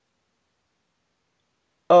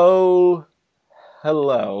Oh,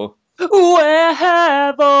 hello. Where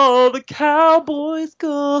have all the cowboys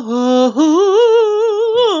gone?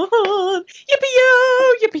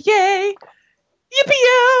 Yippee-yo, yippee-yay.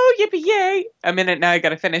 Yippee-yo, yippee-yay. A minute now, I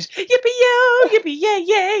gotta finish. Yippee-yo, yippee-yay,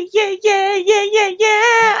 yay, yay, yay, yay, yay,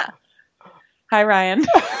 yeah. Hi, Ryan.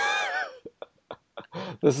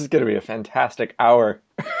 This is going to be a fantastic hour.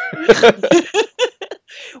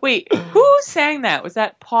 Wait, who sang that? Was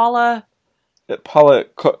that Paula? Paula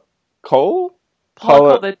Cole?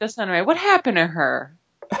 Paula Cole, that does sound right. What happened to her?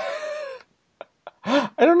 I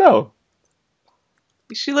don't know.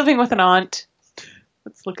 Is she living with an aunt?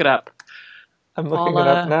 Let's look it up. I'm looking it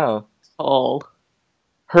up now. Cole.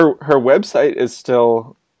 Her website is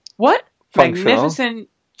still What functional. Magnificent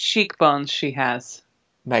cheekbones she has.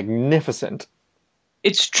 Magnificent.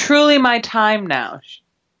 It's truly my time now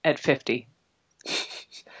at 50.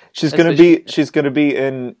 She's gonna be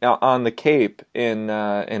on the Cape in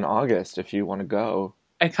August if you want to go.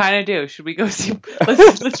 I kind of do. Should we go see?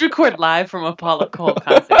 Let's record live from a Paula Cole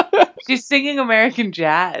concert. She's singing American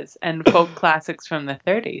jazz and folk classics from the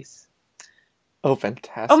 30s. Oh,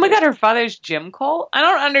 fantastic! Oh my God, her father's Jim Cole. I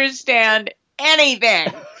don't understand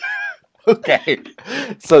anything. Okay,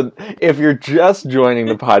 so if you're just joining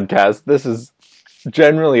the podcast, this is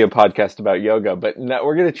generally a podcast about yoga, but now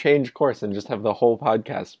we're going to change course and just have the whole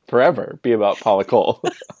podcast forever be about Paula Cole.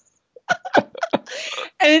 And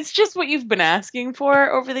it's just what you've been asking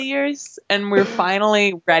for over the years, and we're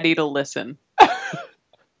finally ready to listen.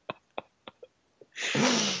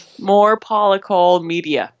 More Paula Cole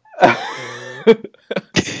media.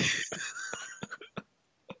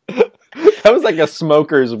 That was like a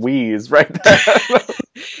smoker's wheeze right there.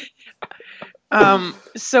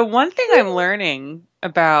 So one thing I'm learning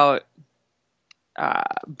about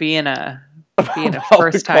being a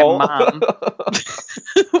first time mom.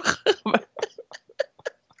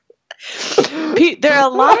 There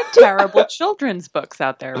are a lot of terrible children's books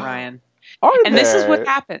out there, Ryan. And this is what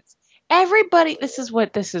happens. This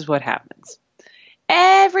is what happens.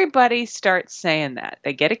 Everybody starts saying that.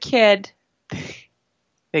 They get a kid.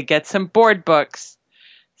 They get some board books.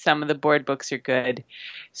 Some of the board books are good.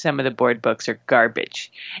 Some of the board books are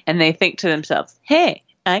garbage. And they think to themselves, hey,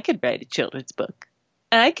 I could write a children's book.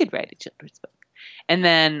 I could write a children's book. And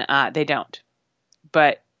then they don't.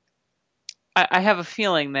 But I have a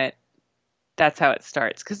feeling that that's how it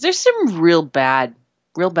starts. Because there's some real bad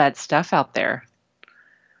stuff out there.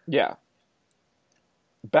 Yeah.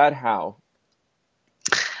 Bad how?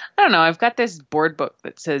 I don't know. I've got this board book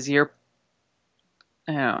that says it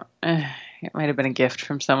might have been a gift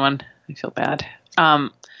from someone. I feel bad.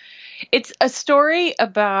 It's a story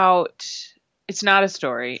about, it's not a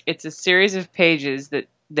story. It's a series of pages that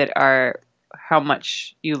are how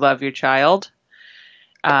much you love your child.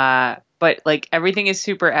 But like everything is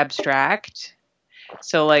super abstract.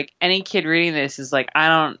 So like any kid reading this is like,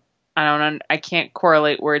 I can't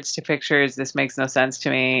correlate words to pictures. This makes no sense to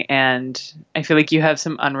me. And I feel like you have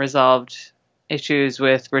some unresolved issues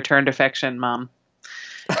with returned affection, Mom.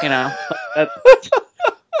 You know, that's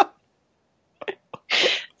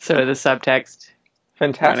sort of the subtext.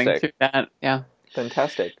 Fantastic. Running through that. Yeah.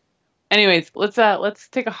 Fantastic. Anyways, let's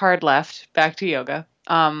take a hard left back to yoga.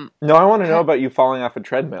 No, I want to know about you falling off a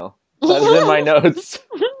treadmill. That is in my notes.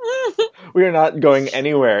 We are not going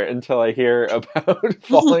anywhere until I hear about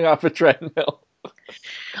falling off a treadmill.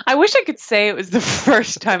 I wish I could say it was the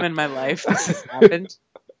first time in my life this has happened.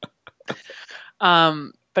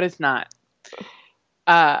 But it's not.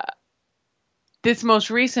 This most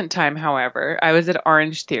recent time, however, I was at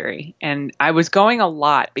Orange Theory, and I was going a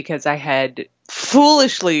lot because I had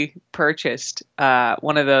foolishly purchased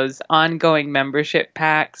one of those ongoing membership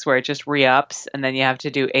packs where it just re-ups, and then you have to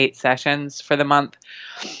do 8 sessions for the month.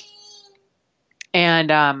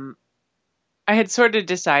 And I had sort of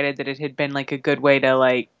decided that it had been like a good way to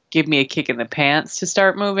like give me a kick in the pants to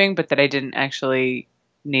start moving, but that I didn't actually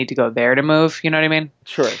need to go there to move. You know what I mean?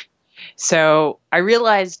 Sure. So I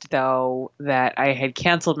realized, though, that I had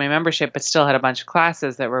canceled my membership but still had a bunch of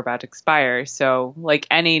classes that were about to expire. So like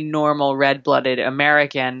any normal red-blooded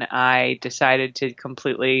American, I decided to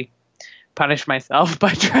completely punish myself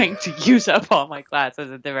by trying to use up all my classes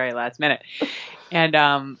at the very last minute.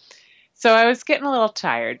 And so I was getting a little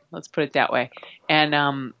tired. Let's put it that way. And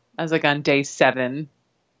I was like on day 7.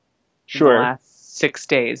 Sure. The last 6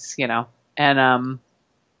 days, you know. And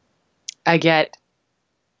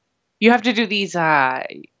you have to do these,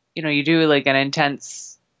 you do like an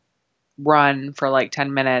intense run for like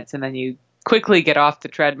 10 minutes and then you quickly get off the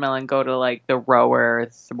treadmill and go to like the rower,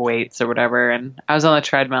 the weights or whatever. And I was on the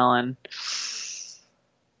treadmill and,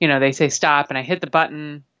 they say stop and I hit the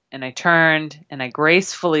button and I turned and I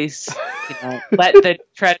gracefully, let the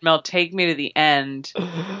treadmill take me to the end.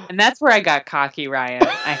 And that's where I got cocky, Ryan.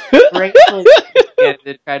 I gracefully get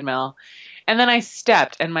the treadmill. And then I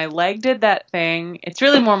stepped and my leg did that thing. It's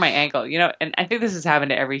really more my ankle, and I think this has happened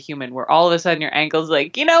to every human where all of a sudden your ankle's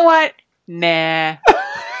like, you know what? Nah.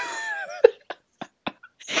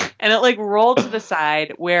 And it rolled to the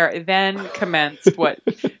side where then commenced what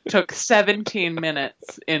took 17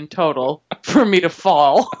 minutes in total for me to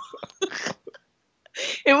fall.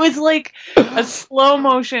 It was like a slow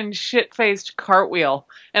motion shit-faced cartwheel.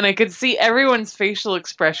 And I could see everyone's facial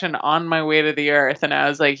expression on my way to the earth. And I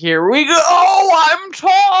was like, here we go. I'm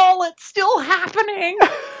tall. It's still happening.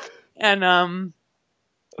 And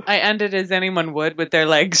I ended as anyone would with their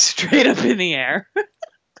legs straight up in the air.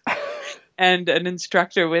 And an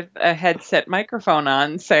instructor with a headset microphone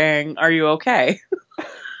on saying, "Are you okay?"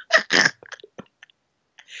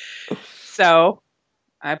 So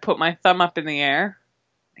I put my thumb up in the air.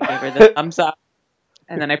 I gave her the thumbs up.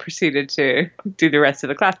 And then I proceeded to do the rest of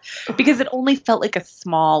the class. Because it only felt like a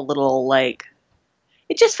small little,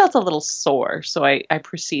 it just felt a little sore. So I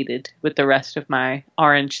proceeded with the rest of my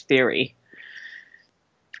Orange Theory.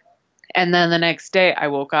 And then the next day I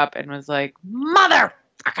woke up and was like, motherfucker!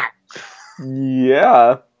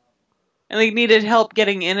 Yeah. And needed help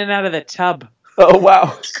getting in and out of the tub. Oh,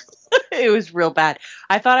 wow. It was real bad.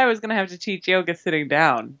 I thought I was going to have to teach yoga sitting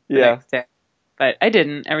down the next day. But I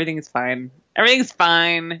didn't. Everything's fine. Everything's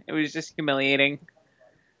fine. It was just humiliating.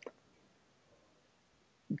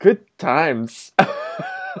 Good times.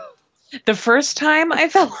 The first time I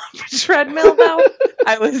fell off a treadmill, though,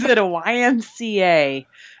 I was at a YMCA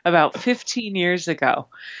about 15 years ago.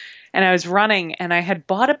 And I was running, and I had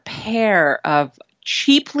bought a pair of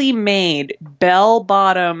cheaply made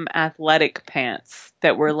bell-bottom athletic pants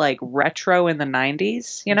that were retro in the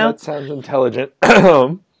 90s, That sounds intelligent.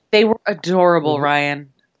 They were adorable,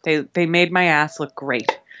 Ryan. They made my ass look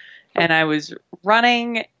great. And I was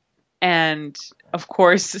running and, of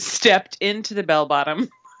course, stepped into the bell-bottom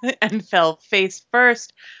and fell face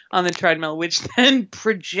first on the treadmill, which then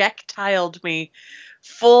projectiled me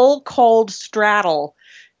full cold straddle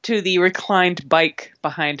to the reclined bike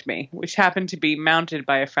behind me, which happened to be mounted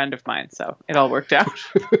by a friend of mine, so it all worked out.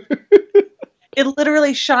 It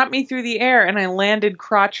literally shot me through the air, and I landed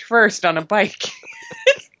crotch first on a bike.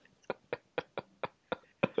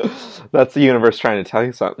 That's the universe trying to tell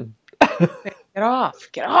you something. Get off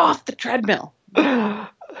the treadmill. So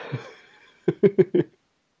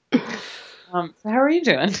how are you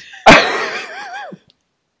doing?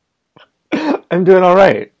 I'm doing all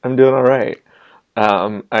right.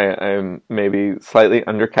 I'm maybe slightly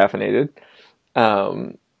under-caffeinated.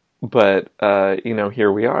 But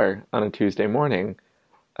here we are on a Tuesday morning.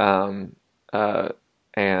 And I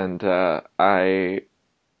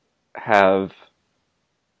have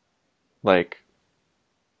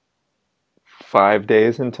 5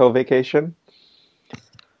 days until vacation.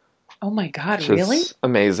 Oh my God, which really? Is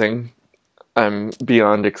amazing. I'm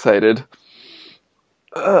beyond excited.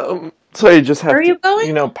 So I just have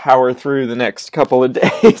to, power through the next couple of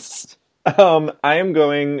days. I am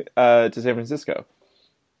going to San Francisco.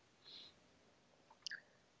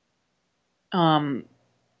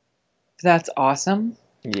 That's awesome.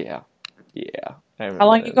 Yeah. How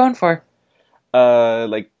long are you going for?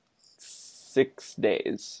 6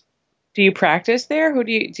 days. Do you practice there?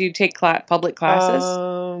 Do you take public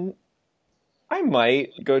classes? I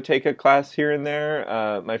might go take a class here and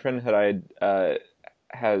there. My friend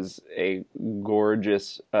has a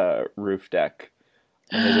gorgeous roof deck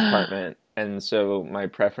in his apartment, and so my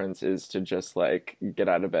preference is to just get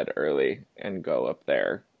out of bed early and go up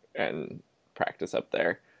there and practice up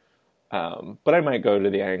there. But I might go to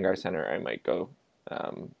the Iyengar Center. I might go.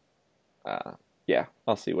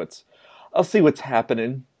 I'll see what's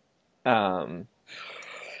happening. I'm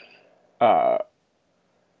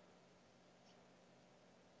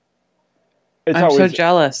so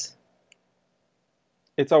jealous.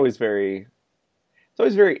 It's always very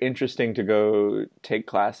interesting to go take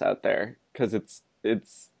class out there because it's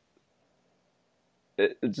just a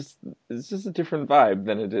different vibe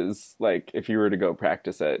than it is if you were to go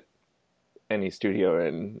practice at any studio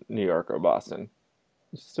in New York or Boston.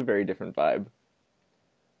 It's just a very different vibe.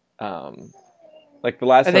 The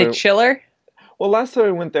last Are they chiller? Well, last time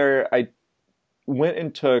I went there, I went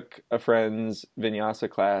and took a friend's vinyasa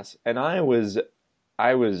class, and I was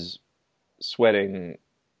sweating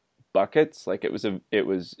buckets. It was a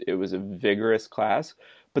vigorous class,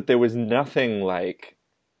 but there was nothing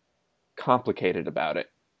complicated about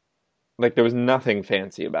it. There was nothing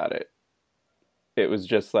fancy about it. It was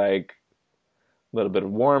just a little bit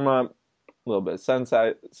of warm up, a little bit of sun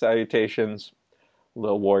salutations, a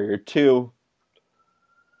little warrior two,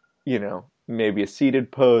 maybe a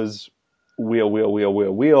seated pose, wheel, wheel, wheel,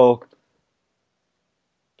 wheel, wheel,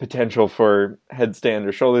 potential for headstand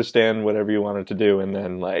or shoulder stand, whatever you wanted to do, and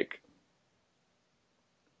then like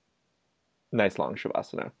nice long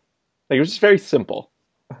shavasana. Like, it was just very simple.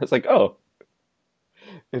 I was like, oh,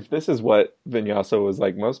 if this is what vinyasa was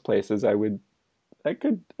like most places, I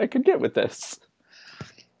could get with this.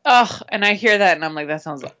 Ugh, and I hear that and I'm like, that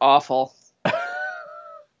sounds awful.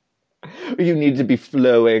 You need to be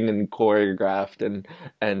flowing and choreographed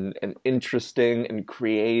and interesting and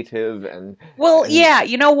creative yeah,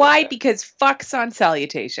 you know why? Because fuck's on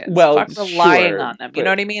salutations. Well, fuck relying on them. You know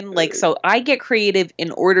what I mean? Like, so I get creative in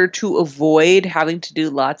order to avoid having to do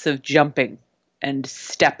lots of jumping and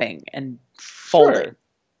stepping and folding. Sure.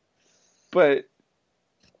 But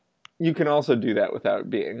you can also do that without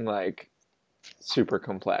being like super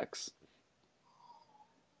complex.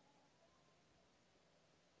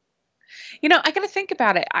 I got to think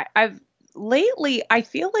about it. Lately, I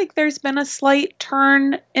feel like there's been a slight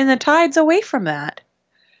turn in the tides away from that.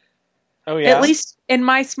 Oh, yeah? At least in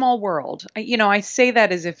my small world. I say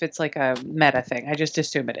that as if it's like a meta thing. I just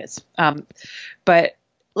assume it is. But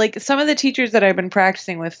like some of the teachers that I've been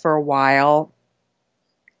practicing with for a while,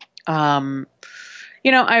 I've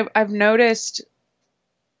noticed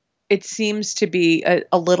it seems to be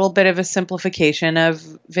a little bit of a simplification of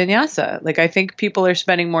vinyasa. Like, I think people are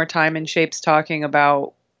spending more time in shapes talking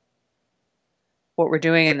about what we're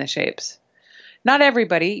doing in the shapes. Not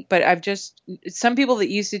everybody, but some people that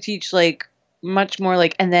used to teach like much more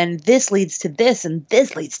like, and then this leads to this and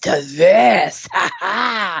this leads to this,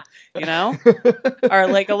 are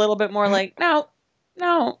like a little bit more like, no.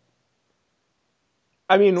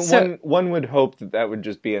 I mean, one would hope that would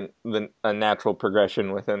just be a natural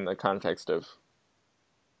progression within the context of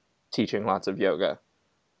teaching lots of yoga.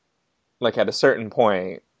 Like, at a certain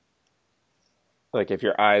point, like if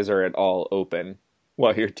your eyes are at all open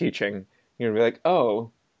while you're teaching, you're gonna be like,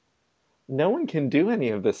 oh, no one can do any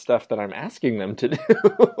of this stuff that I'm asking them to do.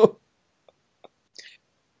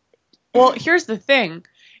 Well, here's the thing.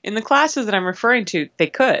 In the classes that I'm referring to, they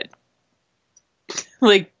could.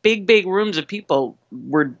 Like, big rooms of people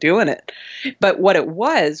were doing it. But what it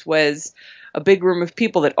was a big room of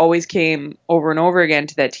people that always came over and over again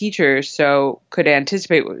to that teacher, so could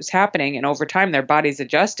anticipate what was happening. And over time, their bodies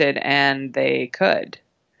adjusted and they could.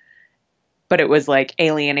 But it was like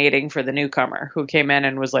alienating for the newcomer who came in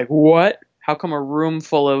and was like, what? How come a room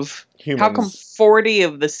full of humans? How come 40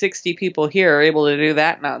 of the 60 people here are able to do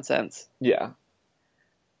that nonsense? Yeah.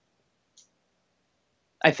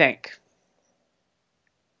 I think.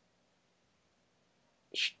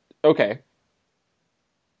 Okay.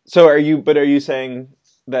 So are you saying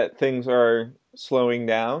that things are slowing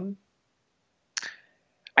down?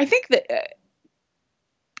 I think that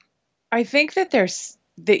there's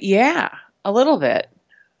that, yeah, a little bit.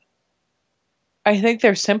 I think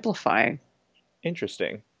they're simplifying.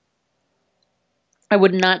 Interesting. I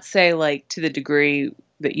would not say like to the degree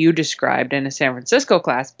that you described in a San Francisco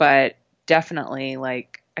class, but definitely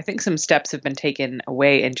like I think some steps have been taken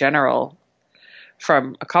away in general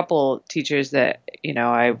from a couple teachers that,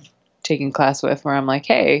 I've taken class with where I'm like,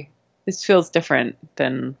 hey, this feels different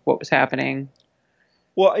than what was happening.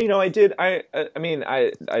 Well, I mean,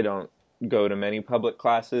 I don't go to many public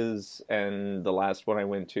classes, and the last one I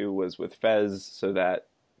went to was with Fez, so that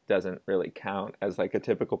doesn't really count as like a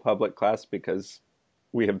typical public class because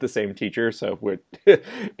we have the same teacher, so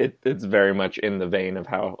it's very much in the vein of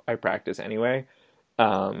how I practice anyway.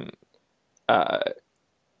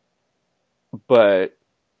 But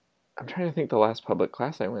I'm trying to think the last public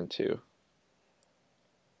class I went to.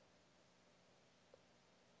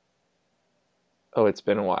 Oh, it's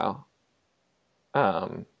been a while.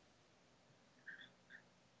 It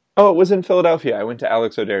was in Philadelphia. I went to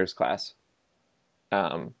Alex O'Dare's class,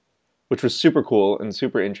 which was super cool and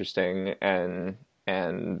super interesting and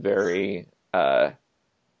very,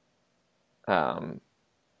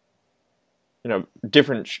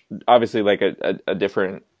 different. Obviously, like a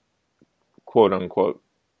different quote unquote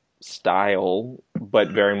style, but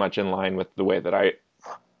very much in line with the way that I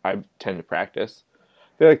tend to practice.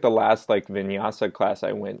 I feel like the last like vinyasa class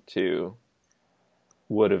I went to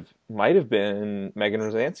might have been Megan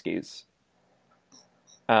Rosansky's.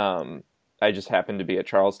 I just happened to be at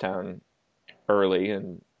Charlestown early,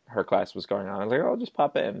 and her class was going on. I was like, oh, I'll just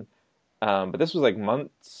pop in. But this was like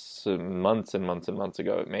months and months and months and months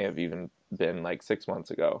ago. It may have even been like 6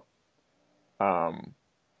 months ago.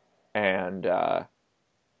 And at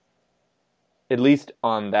least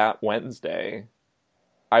on that Wednesday,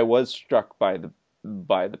 I was struck by the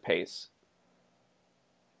pace.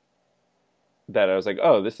 that I was like,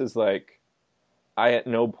 oh, this is like, I at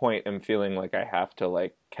no point am feeling like I have to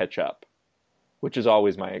like catch up, which is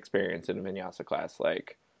always my experience in a vinyasa class,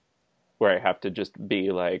 like where I have to just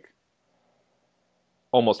be like,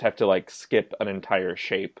 almost have to like skip an entire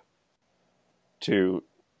shape to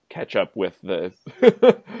catch up with the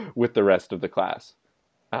with the rest of the class.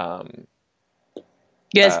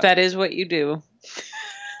 Yes, that is what you do.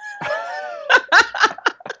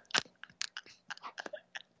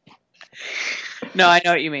 No, I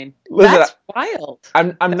know what you mean. Listen, that's wild.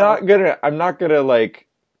 I'm not gonna like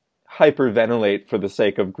hyperventilate for the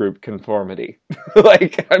sake of group conformity.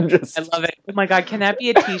 Like I'm just. I love it. Oh my god, can that be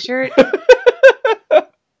a T-shirt?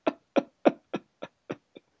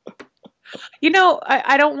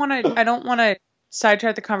 I don't want to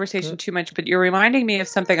sidetrack the conversation too much, but you're reminding me of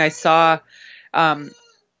something I saw, a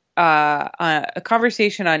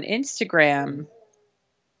conversation on Instagram.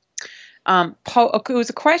 It was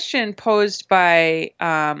a question posed by,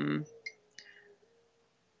 oh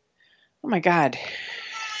my God.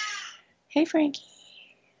 Hey, Frankie.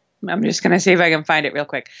 I'm just going to see if I can find it real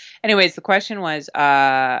quick. Anyways, the question was,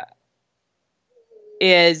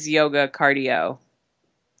 is yoga cardio?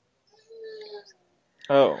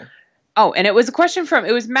 Oh, and it was a question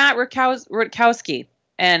it was Matt Rutkowski.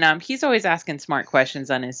 And he's always asking smart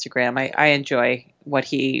questions on Instagram. I enjoy what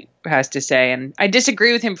he has to say. And I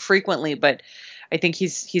disagree with him frequently, but I think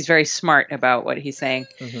he's very smart about what he's saying.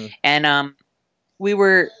 Mm-hmm. And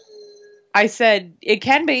I said, it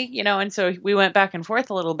can be, and so we went back and forth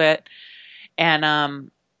a little bit.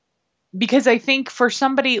 And because I think for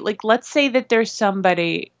somebody, like, let's say that there's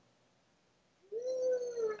somebody,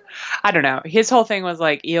 I don't know. His whole thing was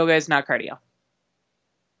like, yoga is not cardio.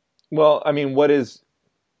 Well, I mean,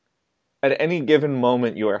 at any given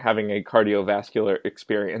moment, you are having a cardiovascular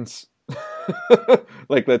experience.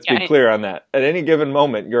 Like, let's be clear on that. At any given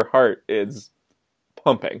moment, your heart is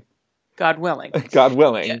pumping. God willing. God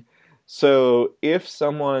willing. Yeah. So if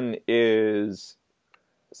someone is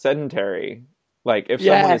sedentary, like if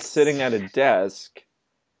someone is sitting at a desk,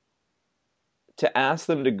 to ask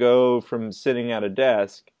them to go from sitting at a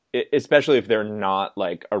desk, especially if they're not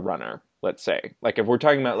like a runner, let's say, like if we're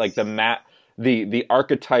talking about like the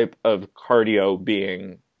archetype of cardio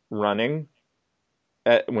being running,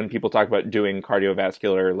 when people talk about doing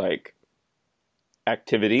cardiovascular like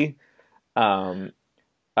activity,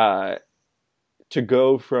 to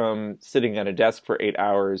go from sitting at a desk for 8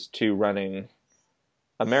 hours to running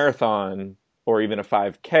a marathon or even a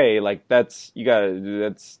 5K, like that's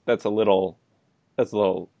a little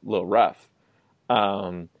rough.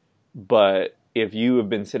 But if you have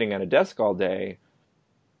been sitting at a desk all day,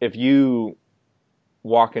 if you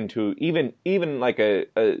walk into even like a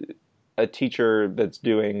teacher that's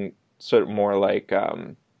doing sort of more like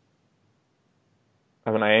an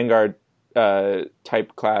Iyengar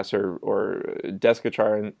type class or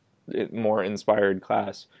Deskachar more inspired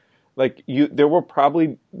class, like there will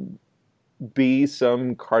probably be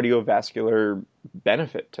some cardiovascular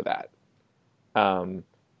benefit to that.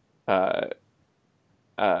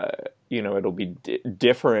 It'll be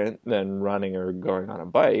different than running or going on a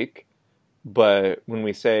bike, but when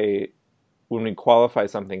we qualify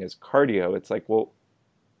something as cardio, it's like, well,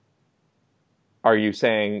 are you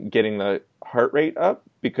saying getting the heart rate up?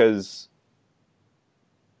 Because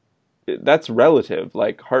that's relative.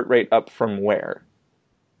 Like, heart rate up from where?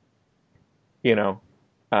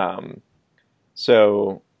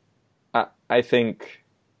 So I think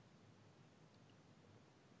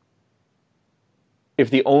if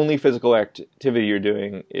the only physical activity you're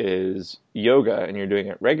doing is yoga and you're doing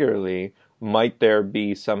it regularly, might there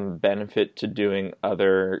be some benefit to doing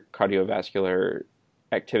other cardiovascular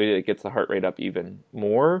activity that gets the heart rate up even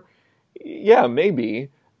more? Yeah, maybe.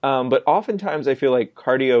 But oftentimes I feel like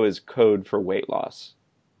cardio is code for weight loss.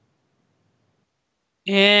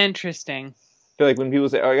 Interesting. I feel like when people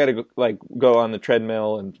say, "Oh, I got to go on the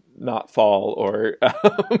treadmill and not fall," or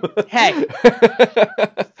hey,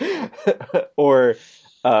 or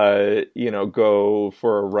go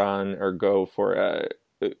for a run or go for a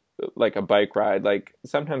bike ride. Like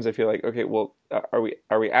sometimes I feel like, okay, well, are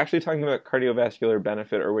we actually talking about cardiovascular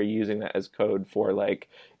benefit, or are we using that as code for like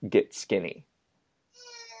get skinny?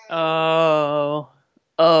 Oh,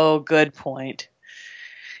 good point.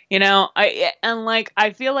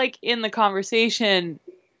 I feel like in the conversation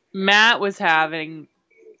Matt was having,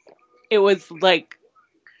 it was like,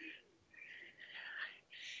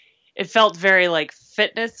 it felt very like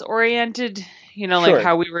fitness oriented, sure. Like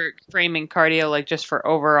how we were framing cardio, like just for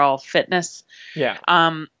overall fitness. Yeah.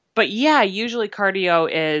 But yeah, usually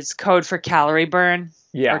cardio is code for calorie burn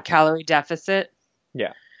or calorie deficit.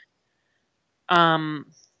 Yeah.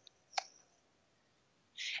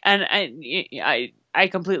 And I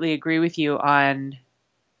completely agree with you on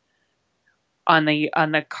the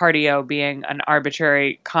cardio being an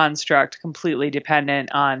arbitrary construct, completely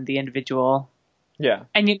dependent on the individual. Yeah.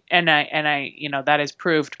 And I, that is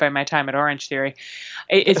proved by my time at Orange Theory.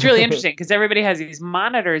 It's really interesting because everybody has these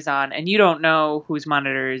monitors on, and you don't know whose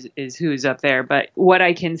monitor is who's up there. But what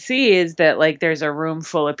I can see is that, like, there's a room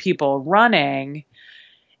full of people running,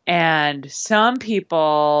 and some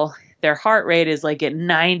people, their heart rate is like at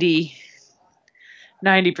 90%,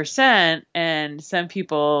 and some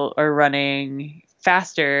people are running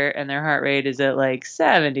faster and their heart rate is at like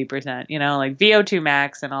 70%, like VO2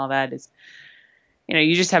 max and all that is,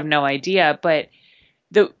 you just have no idea. But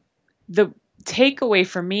the takeaway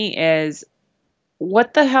for me is,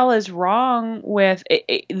 what the hell is wrong with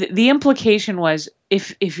it? The implication was,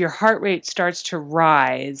 if your heart rate starts to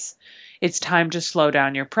rise, it's time to slow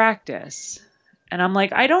down your practice. And I'm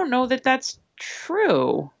like, I don't know that that's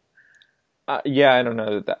true. Yeah, I don't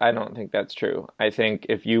know I don't think that's true. I think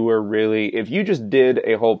if you just did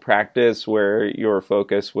a whole practice where your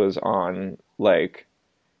focus was on, like,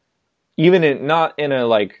 not in a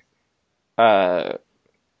like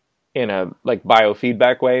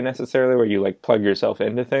biofeedback way necessarily, where you like plug yourself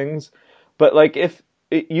into things, but like if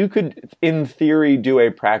you could in theory do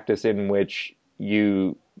a practice in which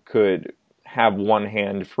you could have one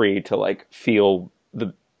hand free to like feel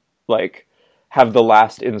like have the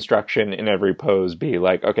last instruction in every pose be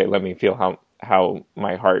like, okay, let me feel how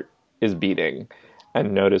my heart is beating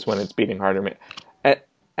and notice when it's beating harder.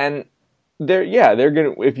 And they're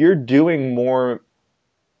gonna, if you're doing more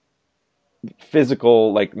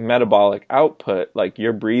physical, like metabolic output, like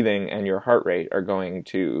your breathing and your heart rate are going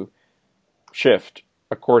to shift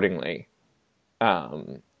accordingly.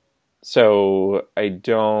 So I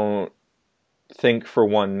don't think for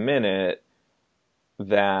 1 minute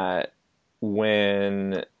that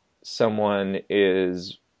when someone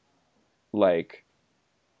is like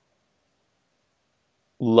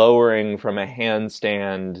lowering from a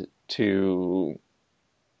handstand to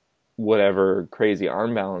whatever crazy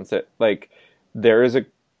arm balance, that like there is a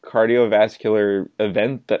cardiovascular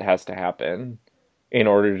event that has to happen in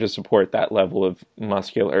order to support that level of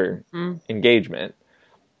muscular engagement.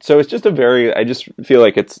 So it's just I just feel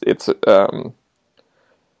like it's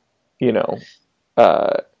you know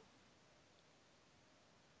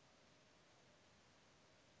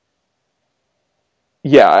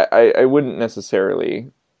yeah, I wouldn't necessarily.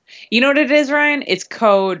 You know what it is, Ryan? It's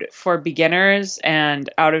code for beginners and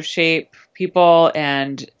out of shape people,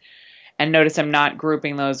 and notice I'm not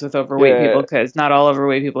grouping those with overweight people, because not all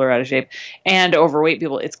overweight people are out of shape, and overweight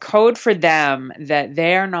people. It's code for them that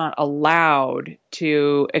they are not allowed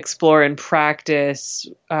to explore and practice,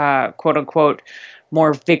 quote unquote,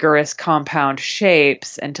 more vigorous compound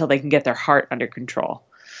shapes until they can get their heart under control.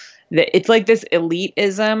 It's like this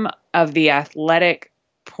elitism of the athletic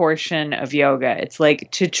portion of yoga. It's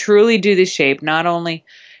like, to truly do the shape, not only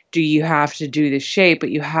do you have to do the shape,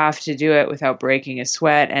 but you have to do it without breaking a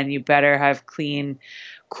sweat, and you better have clean,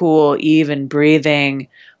 cool, even breathing,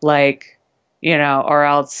 like, or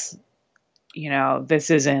else, you're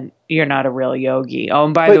not a real yogi. Oh,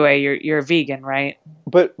 and by the way, you're a vegan, right?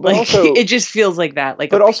 But like, also, it just feels like that,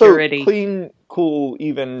 like but a also purity. Clean, cool,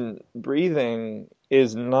 even breathing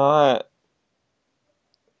is not.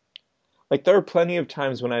 Like, there are plenty of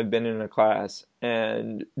times when I've been in a class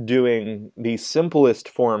and doing the simplest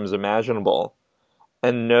forms imaginable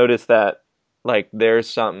and notice that, like, there's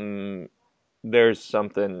something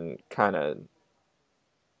kind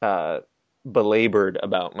of belabored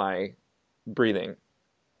about my breathing.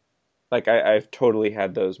 Like, I've totally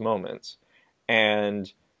had those moments. And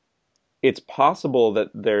it's possible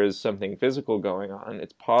that there's something physical going on.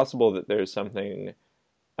 It's possible that there's something,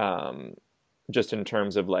 just in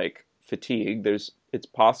terms of like fatigue. It's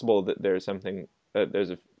possible that there's something, there's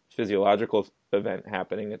a physiological event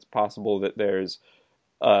happening. It's possible that there's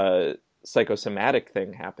a psychosomatic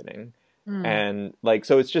thing happening. And like,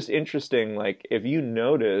 so it's just interesting. Like, if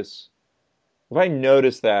I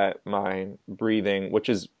notice that my breathing, which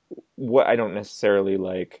is what I don't necessarily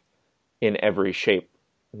like in every shape,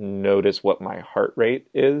 notice what my heart rate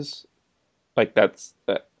is. Like,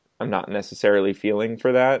 I'm not necessarily feeling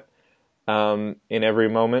for that in every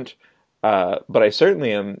moment. But I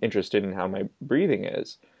certainly am interested in how my breathing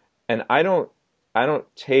is. And I don't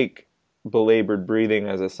take belabored breathing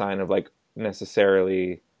as a sign of like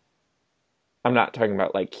necessarily, I'm not talking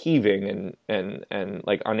about like heaving and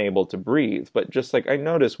like unable to breathe, but just like I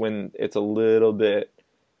notice when it's a little bit,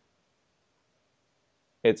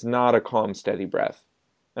 it's not a calm, steady breath.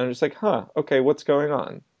 And I'm just like, okay, what's going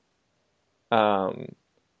on?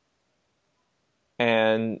 And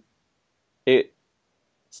And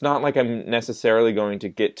it's not like I'm necessarily going to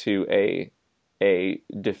get to a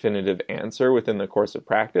definitive answer within the course of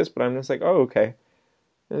practice, but I'm just like, oh, okay,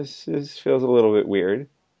 this feels a little bit weird.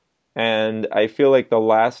 And I feel like the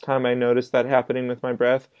last time I noticed that happening with my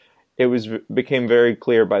breath, became very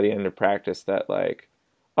clear by the end of practice that, like,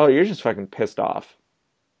 oh, you're just fucking pissed off.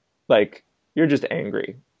 Like, you're just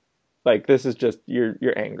angry. Like, this is just, you're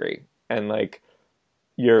angry. And, like,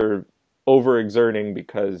 you're overexerting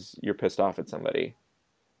because you're pissed off at somebody.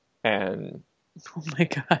 And oh my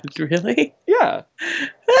God, really? yeah.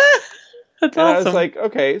 That's and awesome. I was like,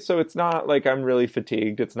 okay, so it's not like I'm really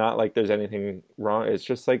fatigued. It's not like there's anything wrong. It's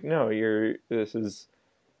just like, no, you're,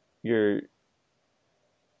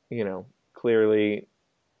 clearly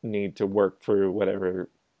need to work for whatever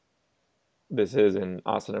this is, and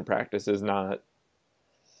asana practice is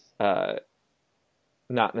uh,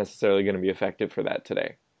 not necessarily going to be effective for that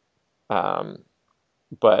today.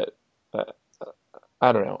 But uh,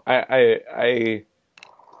 I don't know.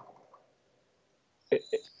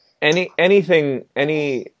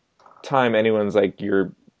 Any time anyone's like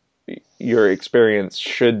your experience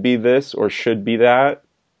should be this or should be that,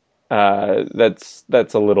 that's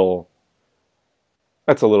a little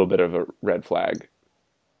bit of a red flag.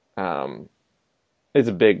 It's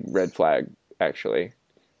a big red flag, actually.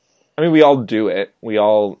 I mean, we all do it. We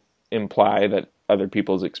all imply that other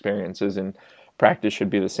people's experiences and practice should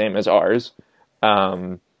be the same as ours.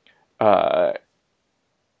 Uh,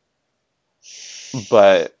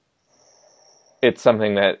 but it's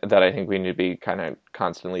something that I think we need to be kind of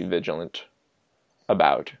constantly vigilant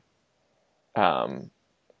about.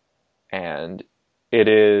 And it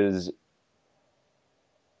is,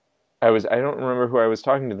 I don't remember who I was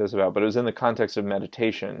talking to this about, but it was in the context of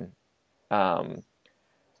meditation.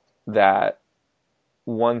 That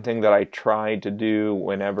one thing that I try to do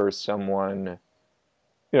whenever someone,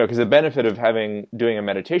 because the benefit of doing a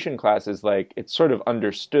meditation class is, like, it's sort of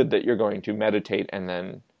understood that you're going to meditate and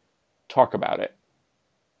then talk about it.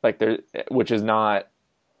 Like, which is not,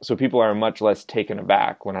 so people are much less taken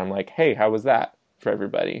aback when I'm like, hey, how was that for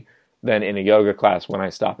everybody? Than in a yoga class when I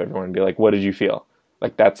stop everyone and be like, what did you feel?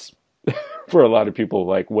 Like, that's, for a lot of people,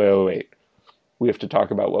 like, wait, we have to talk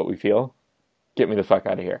about what we feel? Get me the fuck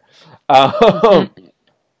out of here.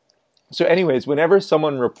 So anyways, whenever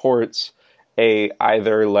someone reports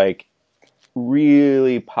either, like,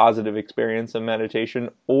 really positive experience of meditation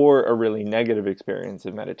or a really negative experience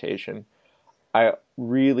of meditation, I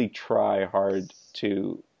really try hard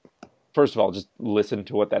to, first of all, just listen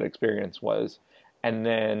to what that experience was, and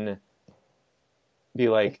then be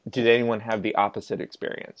like, did anyone have the opposite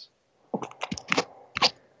experience?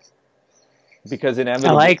 Because inevitably,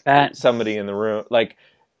 I like that. somebody in the room, like,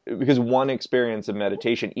 because one experience of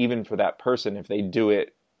meditation, even for that person, if they do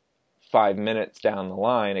it 5 minutes down the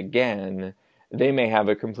line again, they may have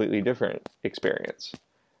a completely different experience.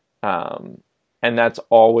 And that's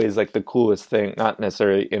always, like, the coolest thing, not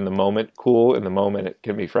necessarily in the moment cool, in the moment it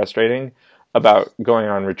can be frustrating, about going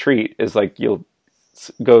on retreat, is, like, you'll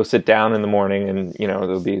go sit down in the morning and,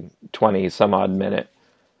 there'll be 20 some odd minute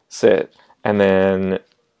sit, and then,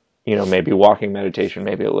 maybe walking meditation,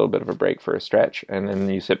 maybe a little bit of a break for a stretch, and then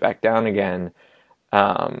you sit back down again.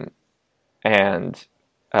 And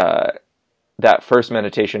that first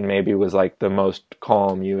meditation maybe was, like, the most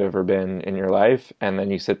calm you've ever been in your life, and then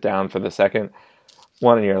you sit down for the second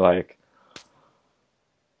one and you're like,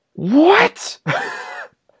 what?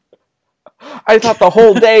 I thought the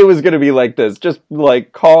whole day was going to be like this, just,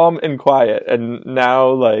 like, calm and quiet, and now,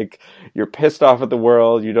 like, you're pissed off at the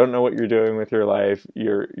world, you don't know what you're doing with your life,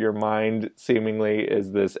 your mind seemingly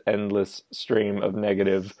is this endless stream of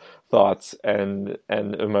negative thoughts and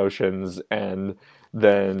emotions, and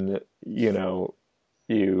then,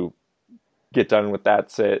 you get done with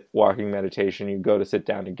that walking meditation, you go to sit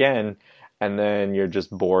down again, and then you're just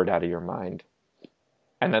bored out of your mind.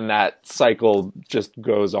 And then that cycle just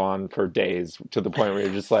goes on for days, to the point where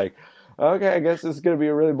you're just like, okay, I guess this is going to be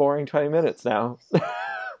a really boring 20 minutes now.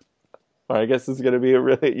 Or I guess this is going to be a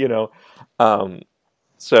really,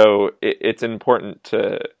 so it's important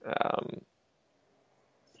to,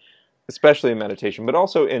 especially in meditation, but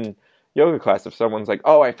also in yoga class, if someone's like,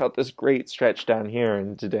 oh, I felt this great stretch down here,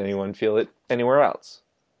 and did anyone feel it anywhere else?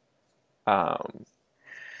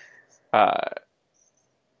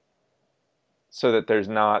 So that there's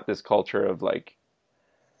not this culture of, like,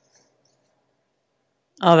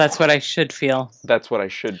 oh, that's what I should feel. That's what I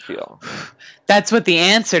should feel. That's what the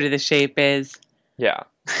answer to the shape is. Yeah.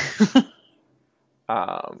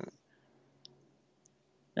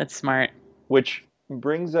 That's smart. Which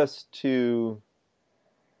brings us to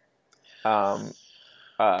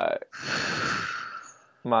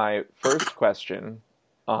my first question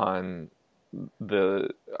on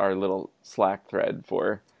our little Slack thread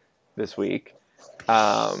for this week.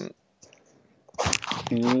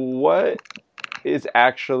 What is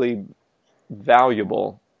actually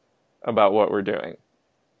valuable about what we're doing?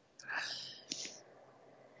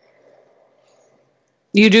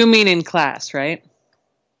 You do mean in class, right?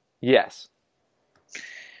 Yes.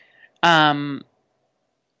 I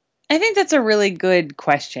think that's a really good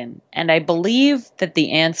question. And I believe that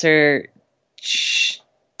the answer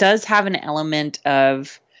does have an element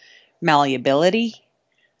of malleability.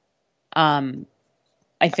 I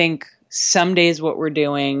think some days what we're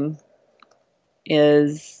doing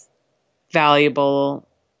is valuable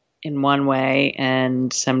in one way,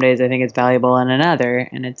 and some days I think it's valuable in another,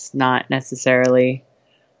 and it's not necessarily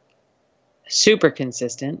super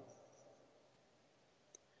consistent.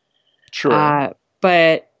 True.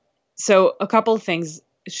 But so a couple of things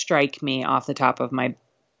strike me off the top of my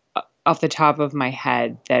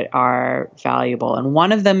head that are valuable, and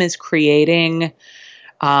one of them is creating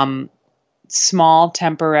small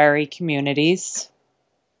temporary communities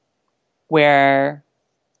where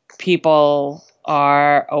people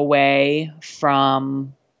are away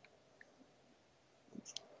from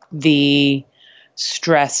the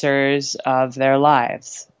stressors of their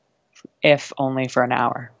lives, if only for an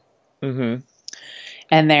hour. Mm-hmm.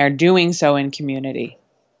 And they're doing so in community.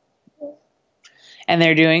 And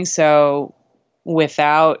they're doing so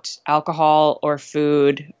without alcohol or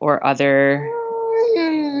food or other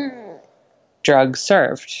drugs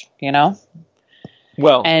served, you know?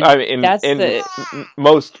 Well, And I mean, that's in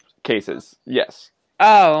most cases, yes.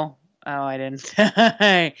 Oh, I didn't.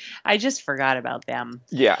 I just forgot about them.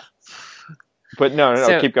 Yeah. But no,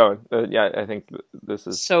 So, keep going. Yeah, I think this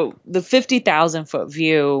is... So the 50,000-foot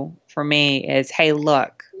view for me is, hey,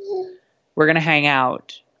 look, we're going to hang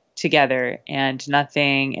out together and not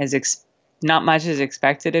much is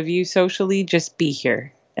expected of you socially. Just be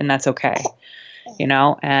here. And that's okay. You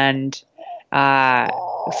know, and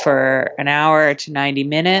for an hour to 90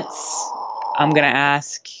 minutes, I'm going to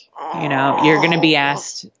ask, you're going to be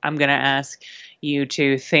asked, I'm going to ask you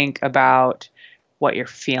to think about what you're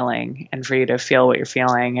feeling, and for you to feel what you're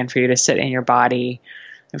feeling, and for you to sit in your body,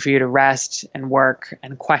 and for you to rest and work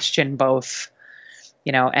and question both,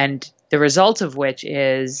 and the result of which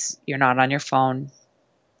is you're not on your phone.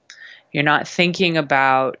 You're not thinking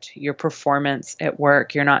about your performance at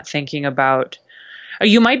work. You're not thinking about, or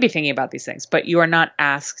you might be thinking about these things, but you are not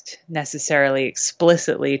asked necessarily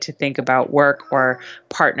explicitly to think about work or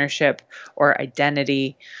partnership or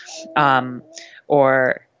identity,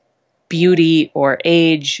 or beauty or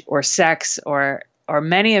age or sex or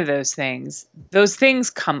many of those things. Those things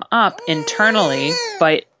come up internally,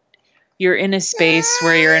 but you're in a space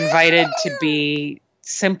where you're invited to be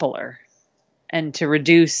simpler and to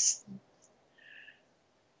reduce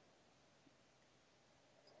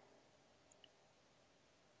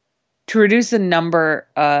the number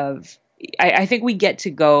of, I think we get to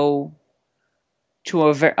go to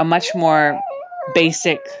a much more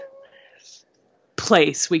basic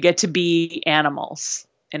place. We get to be animals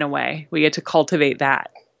in a way. We get to cultivate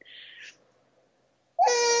that.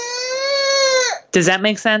 Does that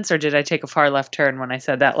make sense, or did I take a far left turn when I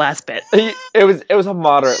said that last bit? It was a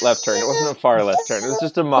moderate left turn. It wasn't a far left turn. It was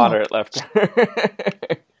just a moderate left turn.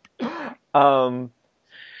 So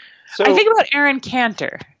I think about Aaron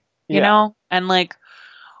Cantor, you know, and like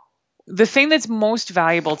the thing that's most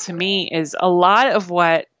valuable to me is a lot of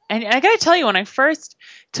what, and I got to tell you, when I first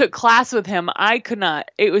took class with him, I could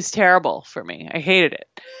not, it was terrible for me. I hated it,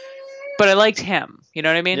 but I liked him. You know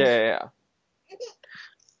what I mean? Yeah.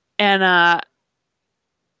 And,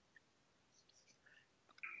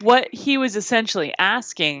 what he was essentially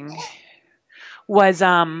asking was,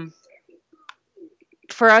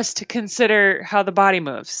 for us to consider how the body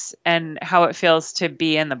moves and how it feels to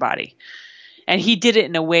be in the body. And he did it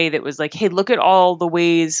in a way that was like, hey, look at all the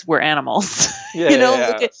ways we're animals.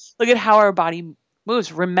 Look at how our body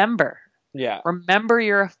moves. Remember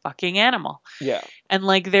you're a fucking animal. Yeah. And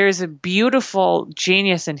like, there's a beautiful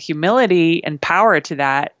genius and humility and power to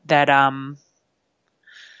that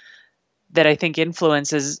I think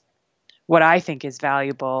influences what I think is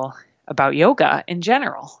valuable about yoga in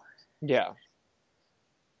general. Yeah.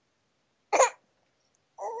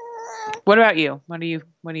 What about you? What do you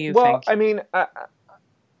think? Well, I mean,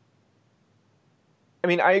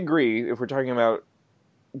 I agree. If we're talking about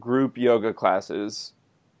group yoga classes,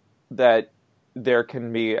 that there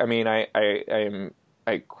can be. I mean,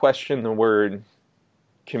 I question the word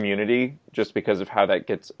community just because of how that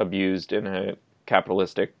gets abused in a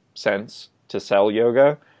capitalistic sense to sell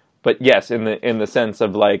yoga. But yes, in the sense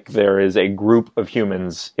of like there is a group of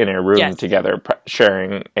humans in a room Yes. together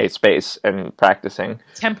sharing a space and practicing.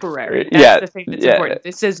 Temporary. That's the thing that's yeah. important.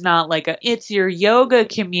 This is not like it's your yoga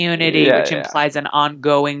community, which implies an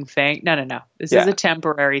ongoing thing. No. This is a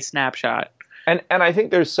temporary snapshot. And I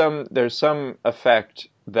think there's some effect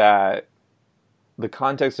that the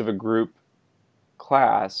context of a group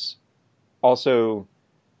class also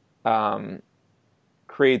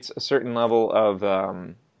creates a certain level of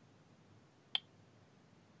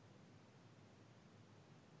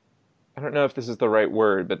I don't know if this is the right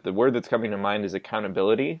word, but the word that's coming to mind is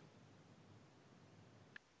accountability.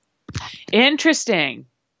 Interesting.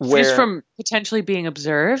 Just from potentially being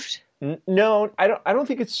observed? No, I don't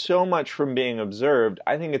think it's so much from being observed.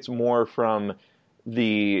 I think it's more from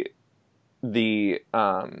the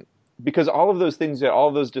because all of those things, all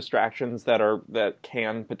of those distractions that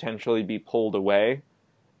can potentially be pulled away,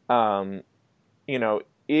 you know,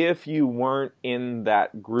 if you weren't in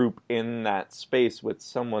that group, in that space with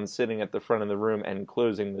someone sitting at the front of the room and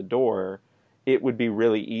closing the door, it would be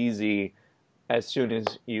really easy as soon as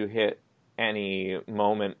you hit any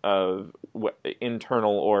moment of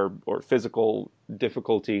internal or physical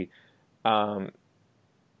difficulty to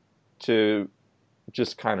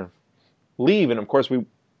just kind of leave. And of course, we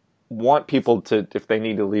want people to, if they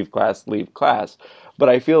need to leave class, leave class. But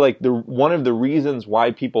I feel like one of the reasons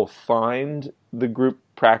why people find the group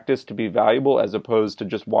practice to be valuable as opposed to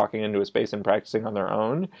just walking into a space and practicing on their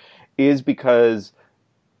own is because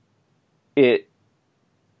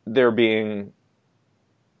they're being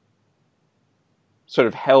sort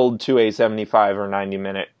of held to a 75 or 90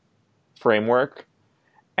 minute framework,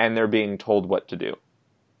 and they're being told what to do.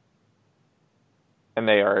 And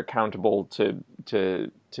they are accountable to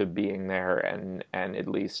being there and at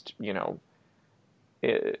least, you know,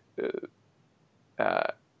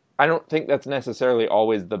 I don't think that's necessarily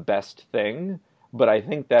always the best thing, but I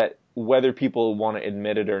think that whether people want to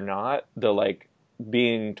admit it or not, the like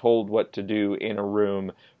being told what to do in a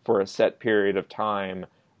room for a set period of time,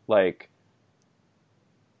 like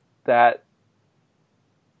that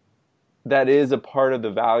is a part of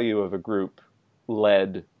the value of a group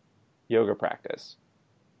led yoga practice,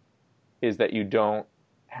 is that you don't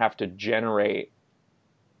have to generate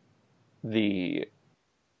the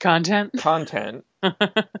content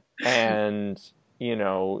and, you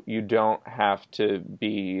know, you don't have to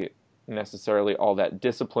be necessarily all that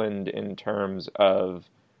disciplined in terms of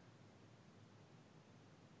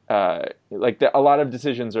like a lot of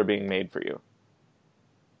decisions are being made for you.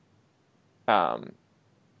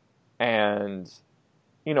 And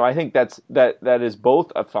you know, I think that is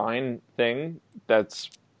both a fine thing. That's,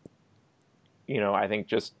 you know, I think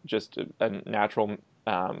just a natural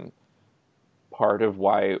part of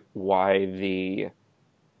why the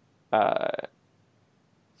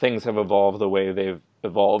things have evolved the way they've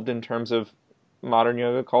evolved in terms of modern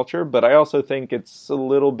yoga culture. But I also think it's a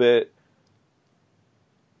little bit.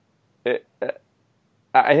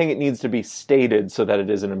 I think it needs to be stated so that it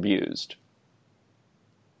isn't abused.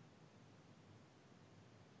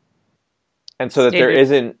 And so that there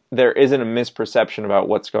isn't a misperception about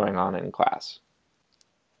what's going on in class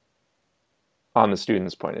on the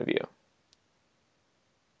student's point of view.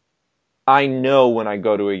 I know when I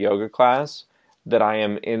go to a yoga class that I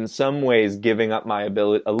am in some ways giving up my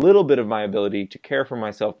ability, a little bit of my ability to care for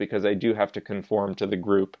myself, because I do have to conform to the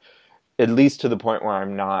group, at least to the point where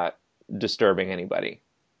I'm not disturbing anybody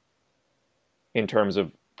in terms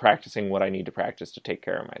of practicing what I need to practice to take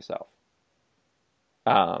care of myself.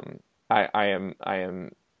 I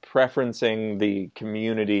am preferencing the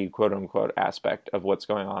community, quote unquote, aspect of what's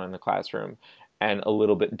going on in the classroom, and a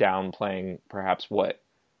little bit downplaying perhaps what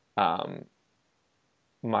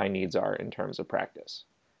my needs are in terms of practice.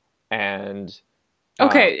 And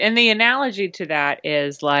okay, and the analogy to that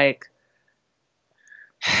is like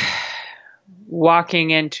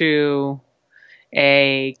walking into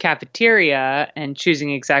a cafeteria and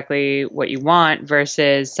choosing exactly what you want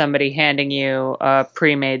versus somebody handing you a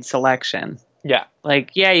pre-made selection. Yeah.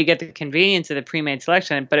 Like, yeah, you get the convenience of the pre-made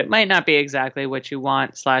selection, but it might not be exactly what you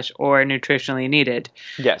want / or nutritionally needed.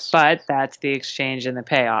 Yes. But that's the exchange and the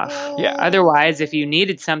payoff. Yeah. Otherwise, if you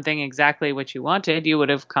needed something exactly what you wanted, you would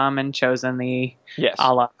have come and chosen the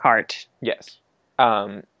a la carte. Yes.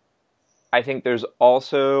 I think there's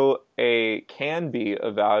also can be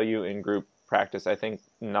a value in group practice. I think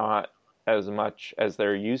not as much as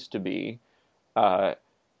there used to be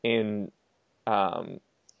in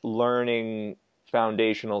learning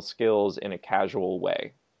foundational skills in a casual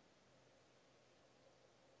way.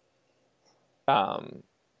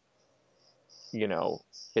 You know,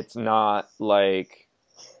 it's not like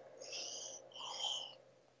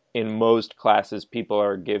in most classes, people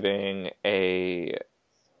are giving a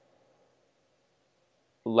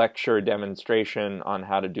lecture demonstration on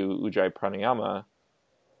how to do Ujjayi Pranayama,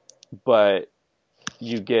 but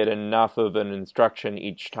you get enough of an instruction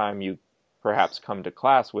each time you perhaps come to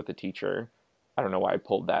class with a teacher. I don't know why I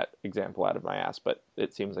pulled that example out of my ass, but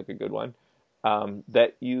it seems like a good one.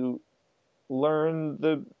 That you learn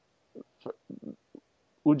the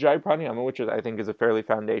Ujjayi Pranayama, which I think is a fairly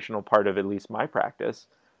foundational part of at least my practice.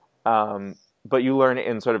 But you learn it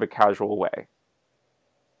in sort of a casual way.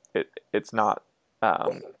 It's not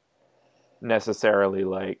necessarily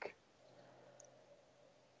like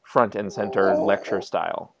front and center lecture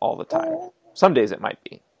style all the time. Some days it might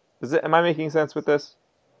be. Am I making sense with this?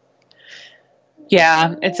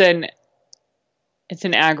 Yeah, it's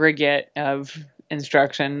an aggregate of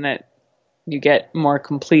instruction that you get more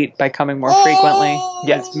complete by coming more frequently.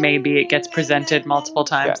 Yes. Maybe it gets presented multiple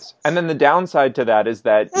times. Yes. And then the downside to that is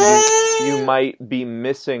that you might be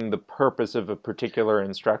missing the purpose of a particular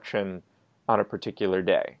instruction on a particular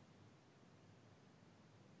day.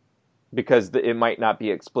 Because it might not be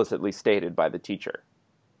explicitly stated by the teacher.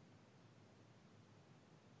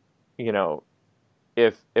 You know,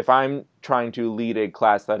 if I'm trying to lead a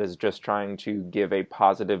class that is just trying to give a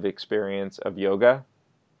positive experience of yoga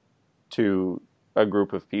to a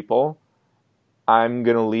group of people, I'm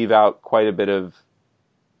going to leave out quite a bit of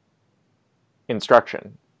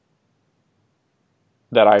instruction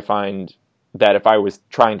that I find that if I was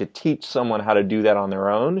trying to teach someone how to do that on their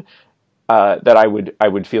own, that I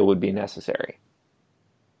would feel would be necessary.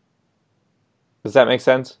 Does that make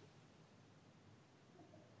sense?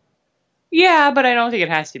 Yeah, but I don't think it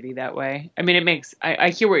has to be that way. I mean,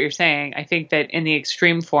 I hear what you're saying. I think that in the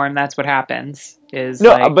extreme form, that's what happens.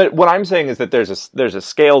 But what I'm saying is that there's a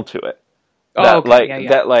scale to it.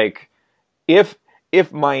 That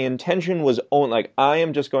if my intention was I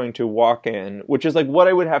am just going to walk in, which is like what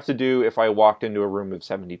I would have to do if I walked into a room of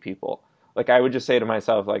 70 people. Like I would just say to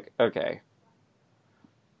myself, like, okay,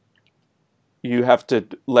 you have to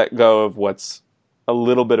let go of a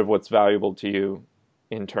little bit of what's valuable to you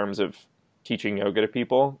in terms of teaching yoga to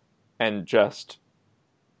people and just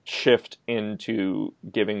shift into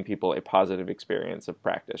giving people a positive experience of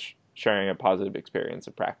practice, sharing a positive experience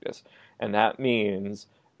of practice. And that means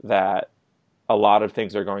that a lot of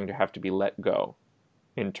things are going to have to be let go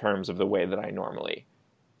in terms of the way that I normally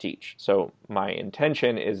teach. So my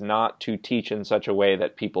intention is not to teach in such a way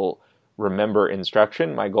that people remember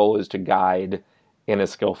instruction. My goal is to guide in a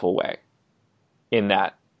skillful way in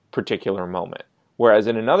that particular moment. Whereas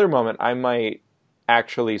in another moment, I might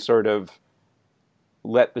actually sort of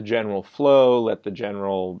let the general flow, let the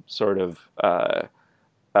general sort of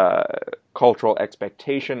cultural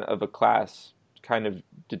expectation of a class kind of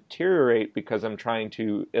deteriorate because I'm trying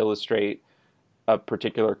to illustrate a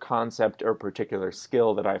particular concept or particular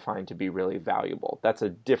skill that I find to be really valuable. That's a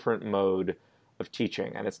different mode of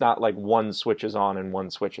teaching. And it's not like one switches on and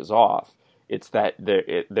one switches off. It's that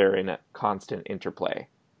they're in a constant interplay.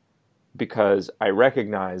 Because I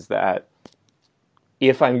recognize that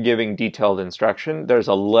if I'm giving detailed instruction, there's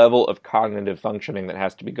a level of cognitive functioning that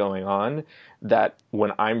has to be going on that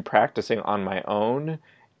when I'm practicing on my own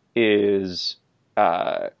is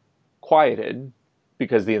quieted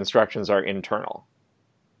because the instructions are internal.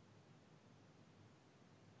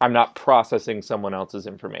 I'm not processing someone else's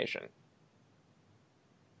information.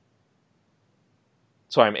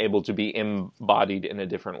 So I'm able to be embodied in a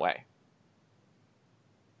different way.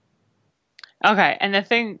 Okay, and the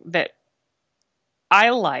thing that I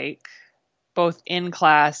like, both in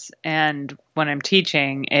class and when I'm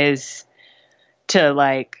teaching, is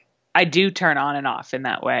to I do turn on and off in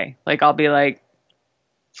that way. Like I'll be like,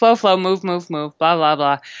 flow, move, blah, blah,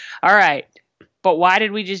 blah. All right, but why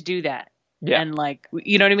did we just do that? Yeah. And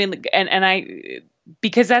you know what I mean? And I,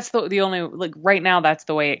 because that's the only, right now, that's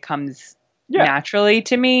the way it comes naturally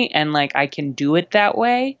to me. And I can do it that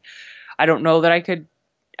way. I don't know that I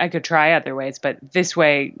could try other ways, but this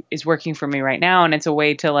way is working for me right now. And it's a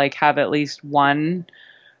way to have at least 1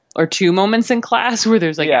 or 2 moments in class where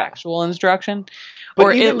there's actual instruction, but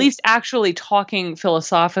or at least actually talking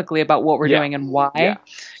philosophically about what we're doing and why. Yeah.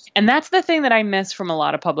 And that's the thing that I miss from a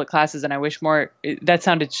lot of public classes. And I wish more, that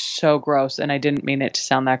sounded so gross and I didn't mean it to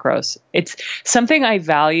sound that gross. It's something I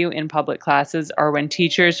value in public classes are when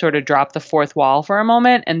teachers sort of drop the fourth wall for a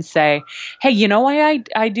moment and say, hey, you know why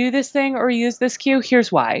I do this thing or use this cue?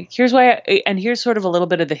 Here's why. And here's sort of a little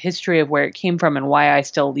bit of the history of where it came from and why I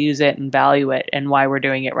still use it and value it and why we're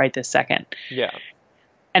doing it right this second. Yeah.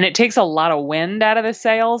 And it takes a lot of wind out of the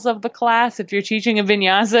sails of the class if you're teaching a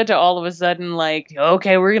vinyasa to all of a sudden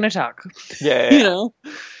okay, we're going to talk. Yeah. You know?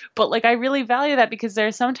 But like, I really value that because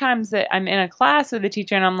there's sometimes that I'm in a class with a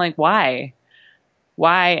teacher and I'm like, why?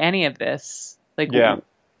 Why any of this? Like, Yeah.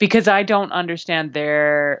 because I don't understand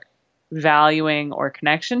their valuing or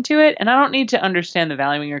connection to it. And I don't need to understand the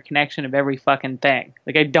valuing or connection of every fucking thing.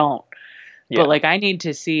 Like, I don't. Yeah. But like, I need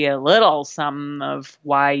to see a little some of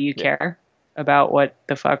why you care about what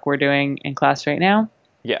the fuck we're doing in class right now.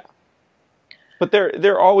 Yeah. But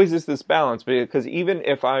there always is this balance, because even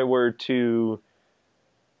if I were to,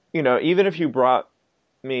 even if you brought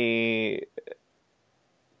me,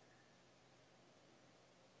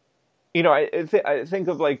 I think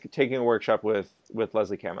of like taking a workshop with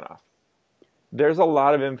Leslie Kaminoff. There's a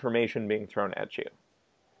lot of information being thrown at you,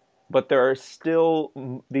 but there are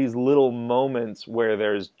still these little moments where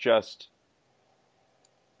there's just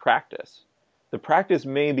practice. The practice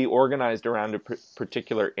may be organized around a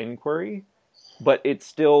particular inquiry, but it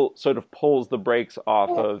still sort of pulls the brakes off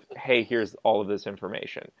of, hey, here's all of this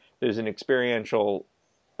information. There's an experiential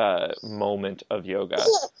moment of yoga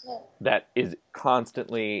that is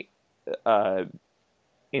constantly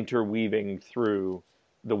interweaving through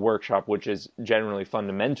the workshop, which is generally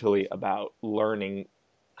fundamentally about learning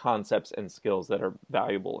concepts and skills that are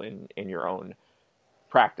valuable in your own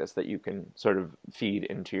practice, that you can sort of feed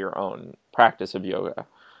into your own practice of yoga.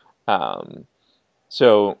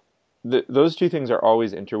 So those two things are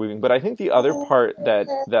always interweaving. But I think the other part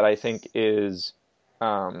that I think is,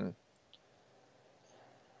 I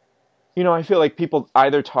feel like people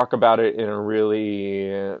either talk about it in a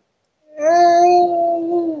really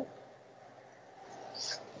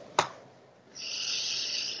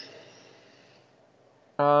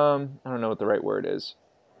I don't know what the right word is.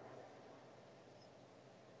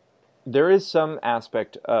 There is some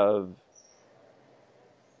aspect of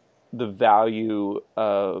the value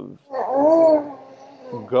of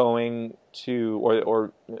going to,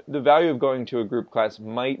 or the value of going to a group class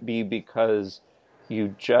might be because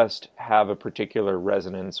you just have a particular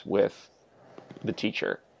resonance with the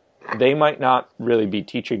teacher. They might not really be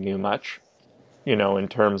teaching you much, in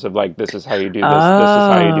terms of like, this is how you do this, this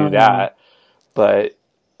is how you do that. But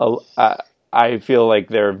I feel like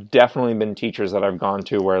there have definitely been teachers that I've gone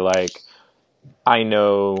to where like, I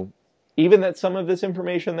know even that some of this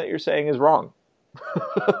information that you're saying is wrong.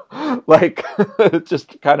 Like, it's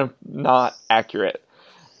just kind of not accurate.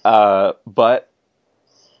 But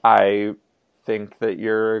I think that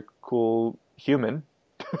you're a cool human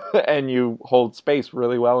and you hold space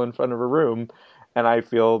really well in front of a room. And I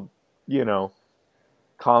feel,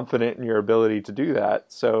 confident in your ability to do that.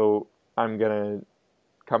 So I'm going to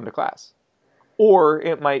come to class. Or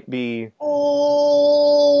it might be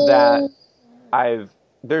that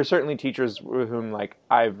there are certainly teachers with whom like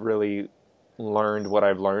I've really learned what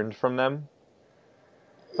I've learned from them.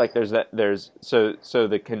 Like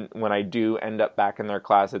when I do end up back in their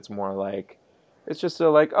class, it's more like, it's just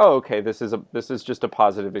so like, oh, okay, this is just a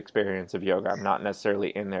positive experience of yoga. I'm not necessarily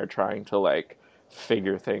in there trying to like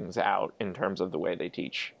figure things out in terms of the way they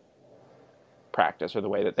teach practice or the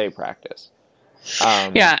way that they practice.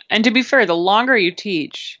 Yeah, and to be fair, the longer you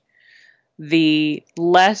teach, the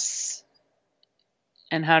less,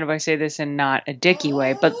 and how do I say this in not a dicky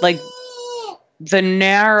way, but like the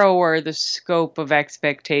narrower the scope of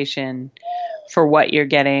expectation for what you're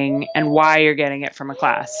getting and why you're getting it from a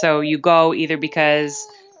class. So you go either because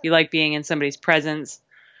you like being in somebody's presence,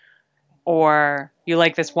 or you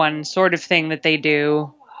like this one sort of thing that they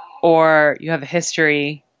do, or you have a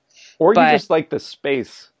history. Or you just like the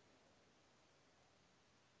space.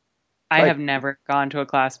 I have never gone to a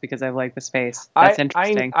class because I've liked the space. That's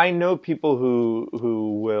interesting. I know people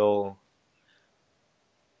who will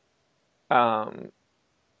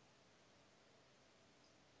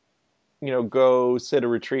go sit a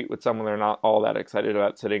retreat with someone they're not all that excited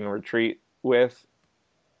about sitting a retreat with,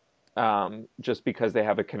 just because they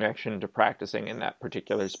have a connection to practicing in that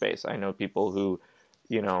particular space. I know people who,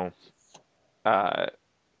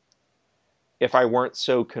 if I weren't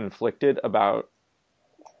so conflicted about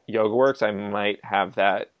yoga works, I might have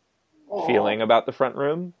that feeling about the front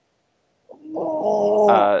room.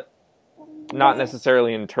 Not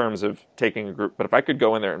necessarily in terms of taking a group, but if I could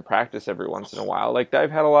go in there and practice every once in a while, like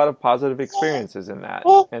I've had a lot of positive experiences in that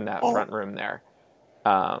front room there.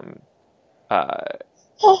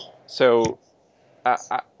 So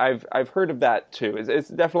I've heard of that too. It's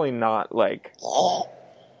definitely not like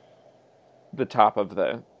the top of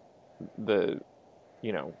the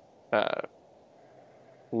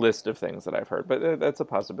list of things that I've heard, but that's a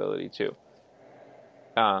possibility too.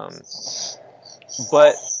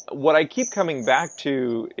 But what I keep coming back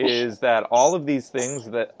to is that all of these things,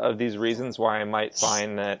 of these reasons why I might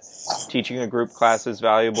find that teaching a group class is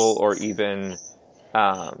valuable, or even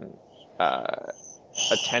um, uh,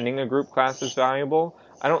 attending a group class is valuable.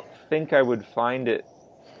 I don't think I would find it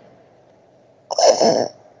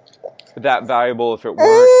that valuable if it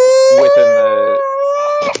weren't within the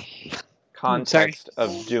context of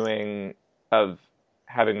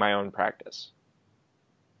having my own practice.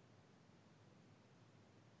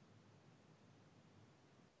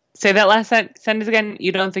 Say that last sentence again.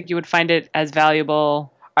 You don't think you would find it as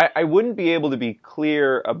valuable? I wouldn't be able to be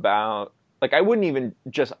clear about, like, I would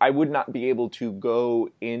not be able to go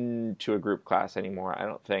into a group class anymore, I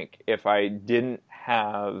don't think, if I didn't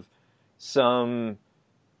have some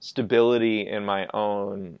stability in my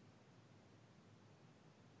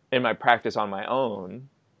practice on my own,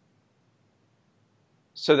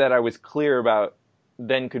 so that I was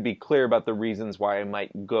could be clear about the reasons why I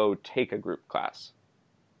might go take a group class.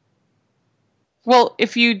 Well,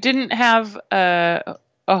 if you didn't have a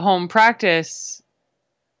home practice,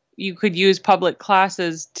 you could use public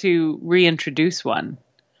classes to reintroduce one.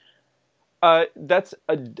 That's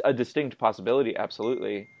a distinct possibility,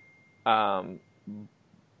 absolutely.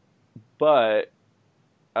 But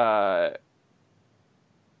I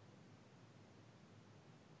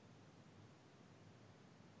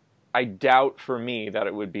doubt for me that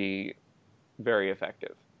it would be very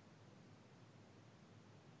effective.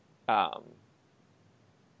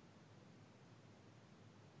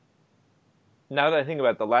 Now that I think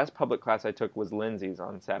about it, the last public class I took was Lindsay's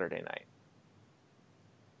on Saturday night,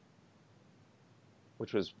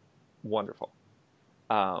 which was wonderful.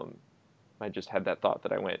 I just had that thought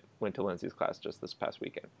that I went to Lindsay's class just this past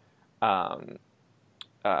weekend. But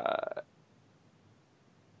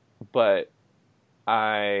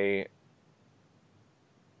I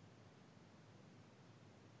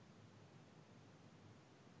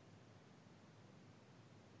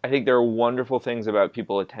think there are wonderful things about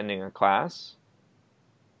people attending a class,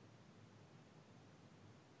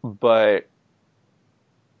 but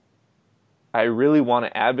I really want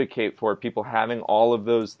to advocate for people having all of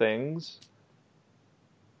those things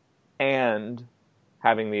and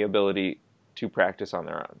having the ability to practice on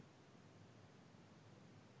their own.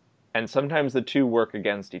 And sometimes the two work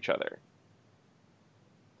against each other.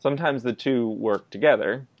 Sometimes the two work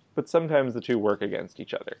together, but sometimes the two work against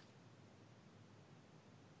each other.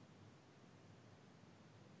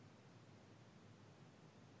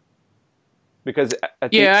 Because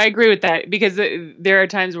I agree with that, because there are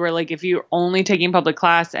times where, like, if you're only taking public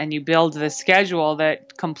class and you build the schedule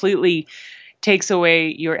that completely takes away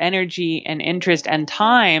your energy and interest and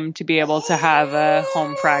time to be able to have a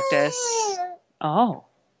home practice. Oh,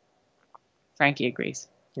 Frankie agrees.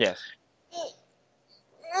 Yes.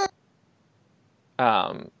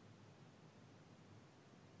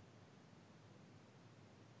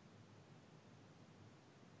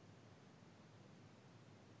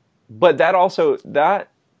 But that also, that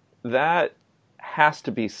has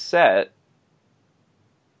to be set.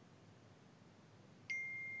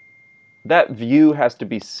 That view has to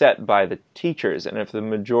be set by the teachers. And if the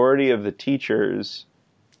majority of the teachers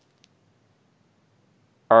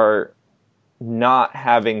are not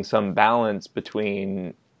having some balance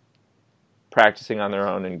between practicing on their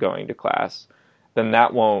own and going to class, then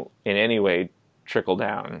that won't in any way trickle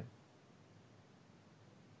down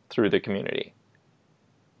through the community.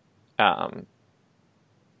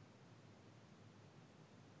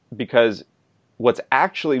 Because what's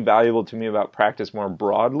actually valuable to me about practice more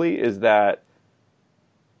broadly is that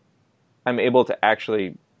I'm able to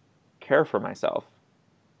actually care for myself.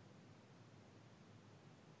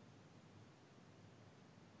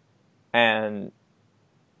 And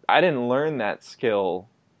I didn't learn that skill,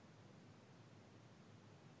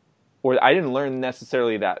 or I didn't learn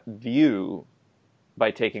necessarily that view by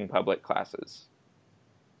taking public classes,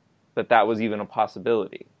 that was even a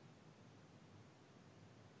possibility.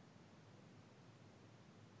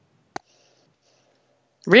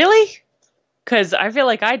 Really? Because I feel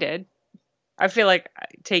like I did. I feel like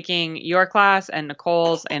taking your class and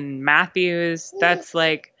Nicole's and Matthew's, that's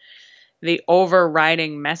like the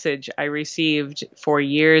overriding message I received for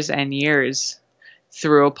years and years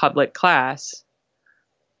through a public class.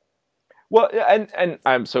 Well, and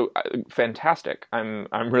I'm so fantastic. I'm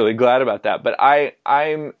really glad about that. But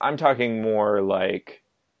I'm talking more like.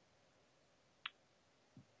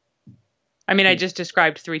 I mean, I just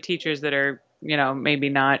described three teachers that are, maybe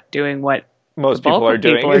not doing what most people are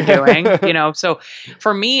doing. So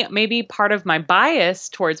for me, maybe part of my bias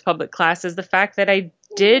towards public class is the fact that I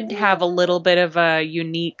did have a little bit of a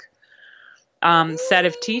unique set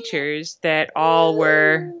of teachers that all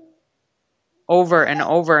were over and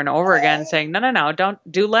over and over again saying, no, don't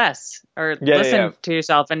do less, or listen to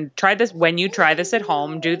yourself and try this. When you try this at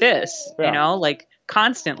home, do this,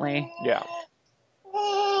 constantly. Yeah.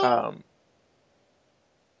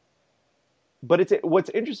 But what's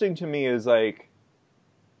interesting to me is like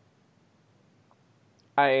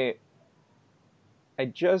I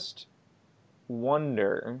just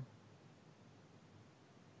wonder.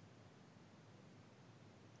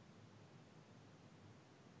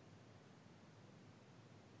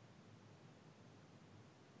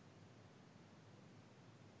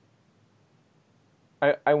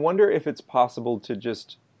 I wonder if it's possible to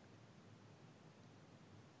just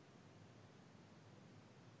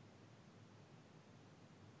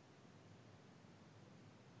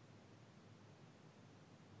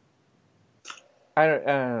I don't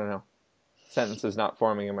know. Sentence is not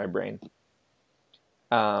forming in my brain.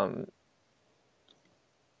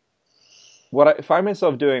 What I find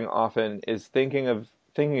myself doing often is thinking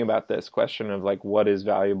about this question of like what is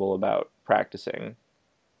valuable about practicing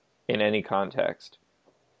in any context,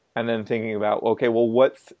 and then thinking about, okay, well,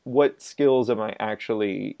 what skills am I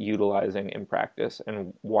actually utilizing in practice,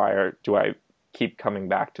 and do I keep coming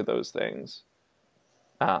back to those things?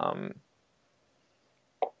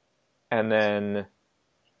 And then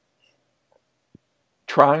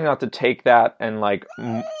trying not to take that and like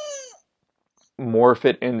morph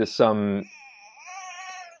it into some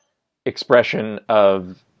expression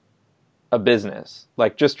of a business,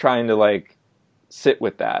 like just trying to like sit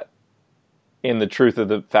with that in the truth of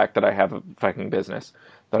the fact that I have a fucking business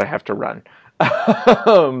that I have to run.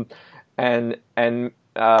 and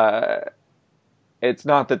it's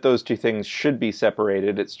not that those two things should be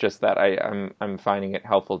separated. It's just that I'm finding it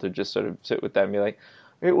helpful to just sort of sit with that and be like,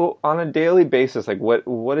 okay, well, on a daily basis, like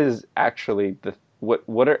what is actually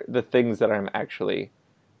what are the things that I'm actually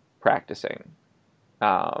practicing?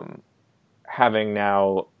 Having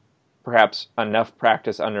now perhaps enough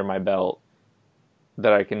practice under my belt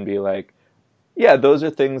that I can be like, yeah, those are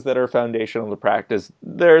things that are foundational to practice.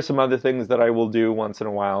 There are some other things that I will do once in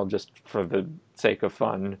a while just for the sake of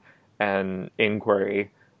fun and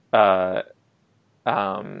inquiry. And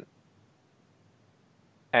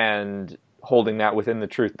holding that within the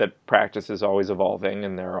truth that practice is always evolving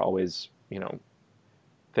and there are always,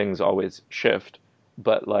 things always shift.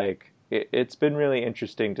 But like, it's been really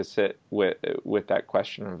interesting to sit with that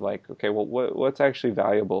question of like, okay, well, what's actually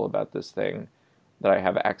valuable about this thing that I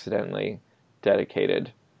have accidentally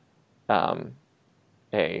dedicated a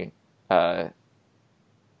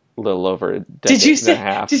little over a decade and a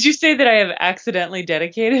half. Did you say that I have accidentally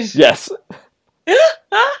dedicated? Yes.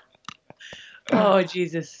 Oh,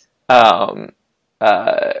 Jesus. And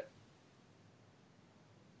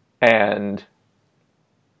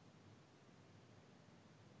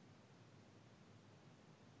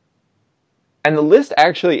the list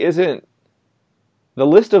actually isn't, the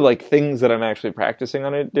list of like things that I'm actually practicing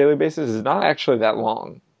on a daily basis is not actually that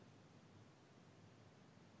long.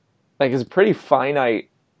 Like, it's a pretty finite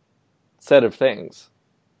set of things.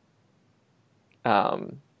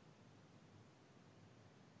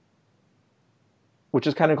 Which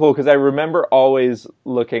is kind of cool because I remember always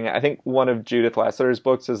looking at, I think one of Judith Lessiter's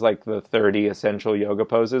books is like the 30 essential yoga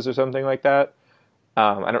poses or something like that.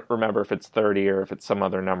 I don't remember if it's 30 or if it's some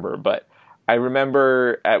other number, but I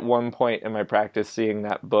remember at one point in my practice seeing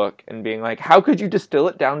that book and being like, how could you distill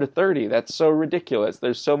it down to 30? That's so ridiculous.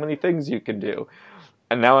 There's so many things you can do.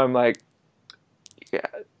 And now I'm like,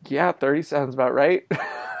 yeah, 30 sounds about right.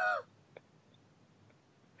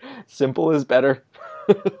 Simple is better.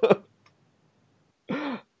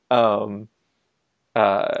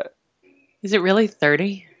 Is it really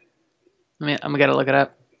 30? I'm gonna look it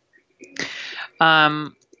up.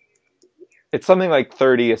 It's something like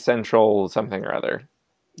 30 essential something or other.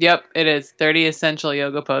 Yep, it is 30 essential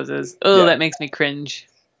yoga poses. Oh, yeah. That makes me cringe.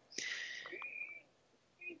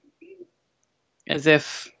 As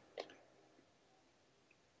if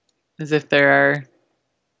there are.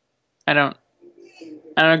 I don't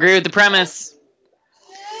agree with the premise.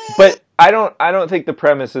 But I don't think the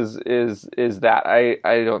premise is that.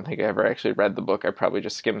 I don't think I ever actually read the book. I probably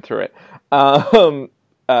just skimmed through it.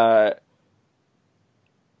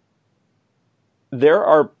 There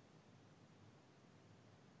are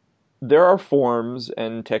forms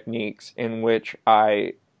and techniques in which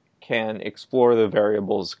I can explore the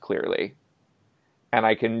variables clearly. And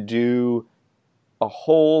I can do a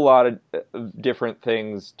whole lot of different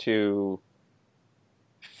things to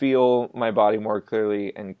feel my body more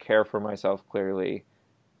clearly and care for myself clearly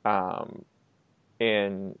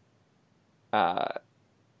in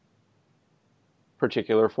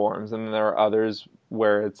particular forms. And there are others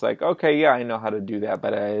where it's like, okay, yeah, I know how to do that,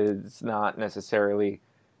 but it's not necessarily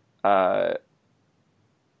all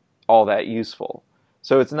that useful.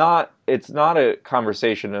 So it's not a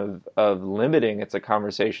conversation of limiting. It's a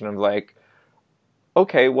conversation of like,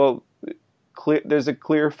 okay, well, there's a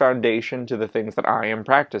clear foundation to the things that I am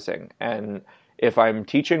practicing, and if I'm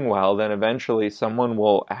teaching well, then eventually someone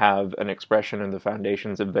will have an expression in the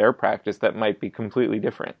foundations of their practice that might be completely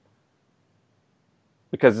different.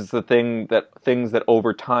 Because it's things that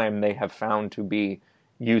over time they have found to be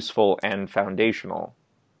useful and foundational.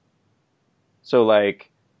 So like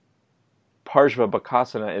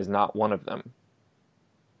Parshva is not one of them.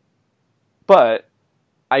 But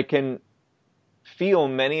I can feel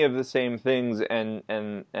many of the same things and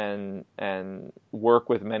work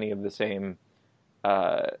with many of the same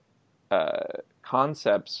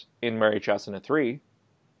concepts in Marichasana 3.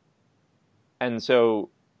 And so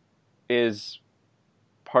is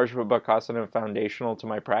Parshva foundational to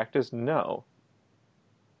my practice? No.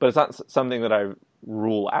 But it's not something that I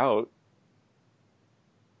rule out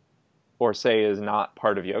or say is not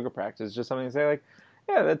part of yoga practice. It's just something to say like,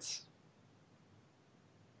 yeah, that's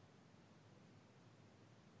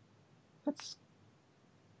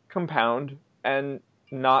compound and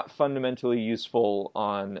not fundamentally useful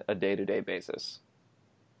on a day-to-day basis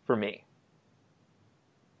for me.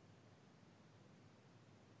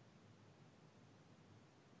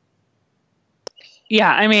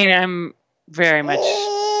 Yeah, I mean, I'm very much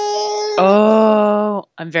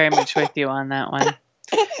with you on that one.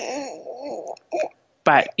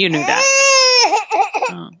 But you knew that.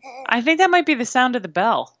 Oh, I think that might be the sound of the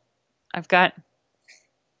bell.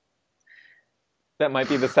 That might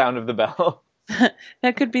be the sound of the bell.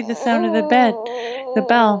 That could be the sound of the bell.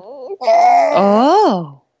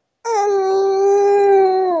 Oh.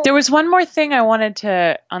 There was one more thing I wanted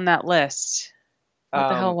to on that list. What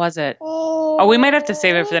the hell was it? Oh, we might have to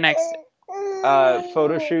save it for the next.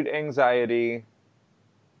 Photo shoot anxiety,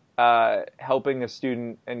 helping a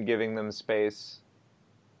student and giving them space.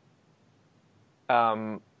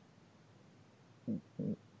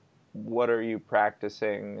 What are you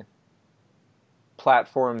practicing?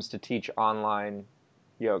 Platforms to teach online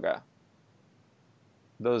yoga.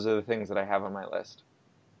 Those are the things that I have on my list.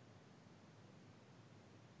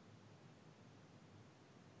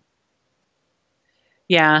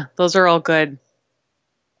 Yeah, those are all good.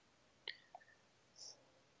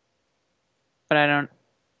 But I don't.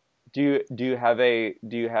 Do you have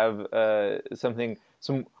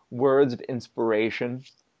some words of inspiration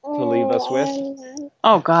to leave us with?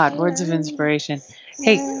 Oh God, words of inspiration.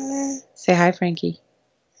 Hey, say hi, Frankie.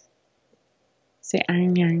 Say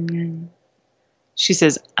 "Ang." She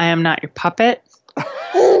says, "I am not your puppet.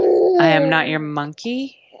 I am not your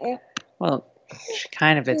monkey." Well, she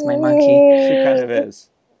kind of is my monkey. She kind of is.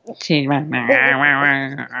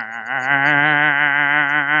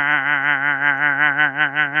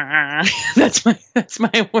 That's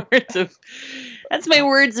my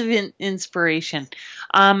words of inspiration.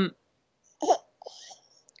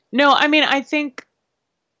 No, I mean, I think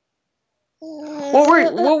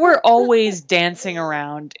what we're always dancing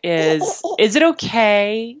around is it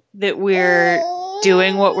okay that we're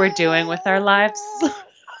doing what we're doing with our lives?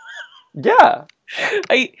 Yeah.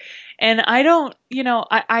 I don't,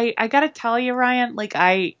 I gotta tell you, Ryan, like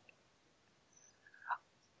I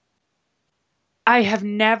have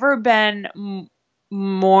never been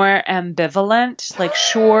more ambivalent, like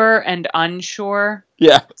sure and unsure,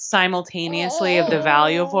 simultaneously of the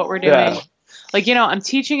value of what we're doing. Yeah. Like, I'm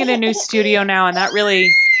teaching at a new studio now, and that really.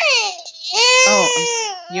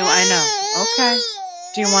 I know. Okay.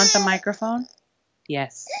 Do you want the microphone?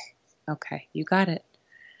 Yes. Okay, you got it.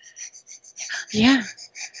 Yeah.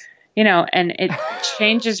 And it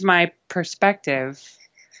changes my perspective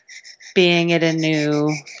being at a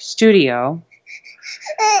new studio.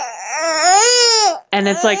 And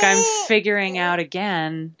it's like I'm figuring out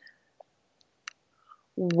again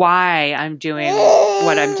why I'm doing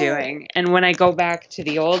what I'm doing. And when I go back to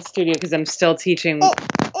the old studio, because I'm still teaching.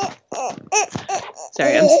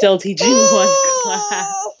 Sorry, I'm still teaching one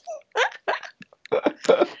class.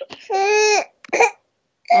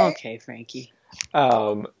 Okay, Frankie.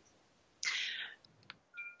 I've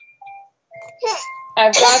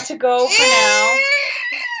got to go for now.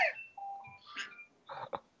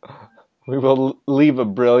 We will leave a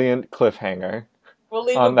brilliant cliffhanger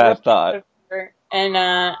on that thought.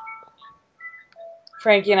 And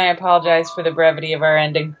Frankie and I apologize for the brevity of our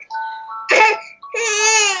ending.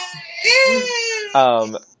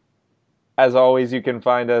 As always, you can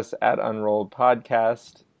find us at Unrolled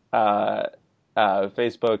Podcast, Facebook,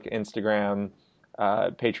 Instagram,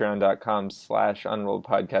 patreon.com/Unrolled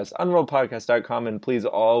Podcast, unrolledpodcast.com, and please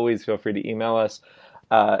always feel free to email us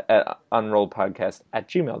at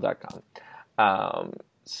unrolledpodcast@gmail.com.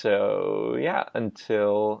 So, yeah,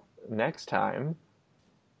 until next time.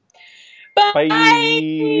 Bye.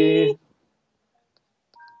 Bye.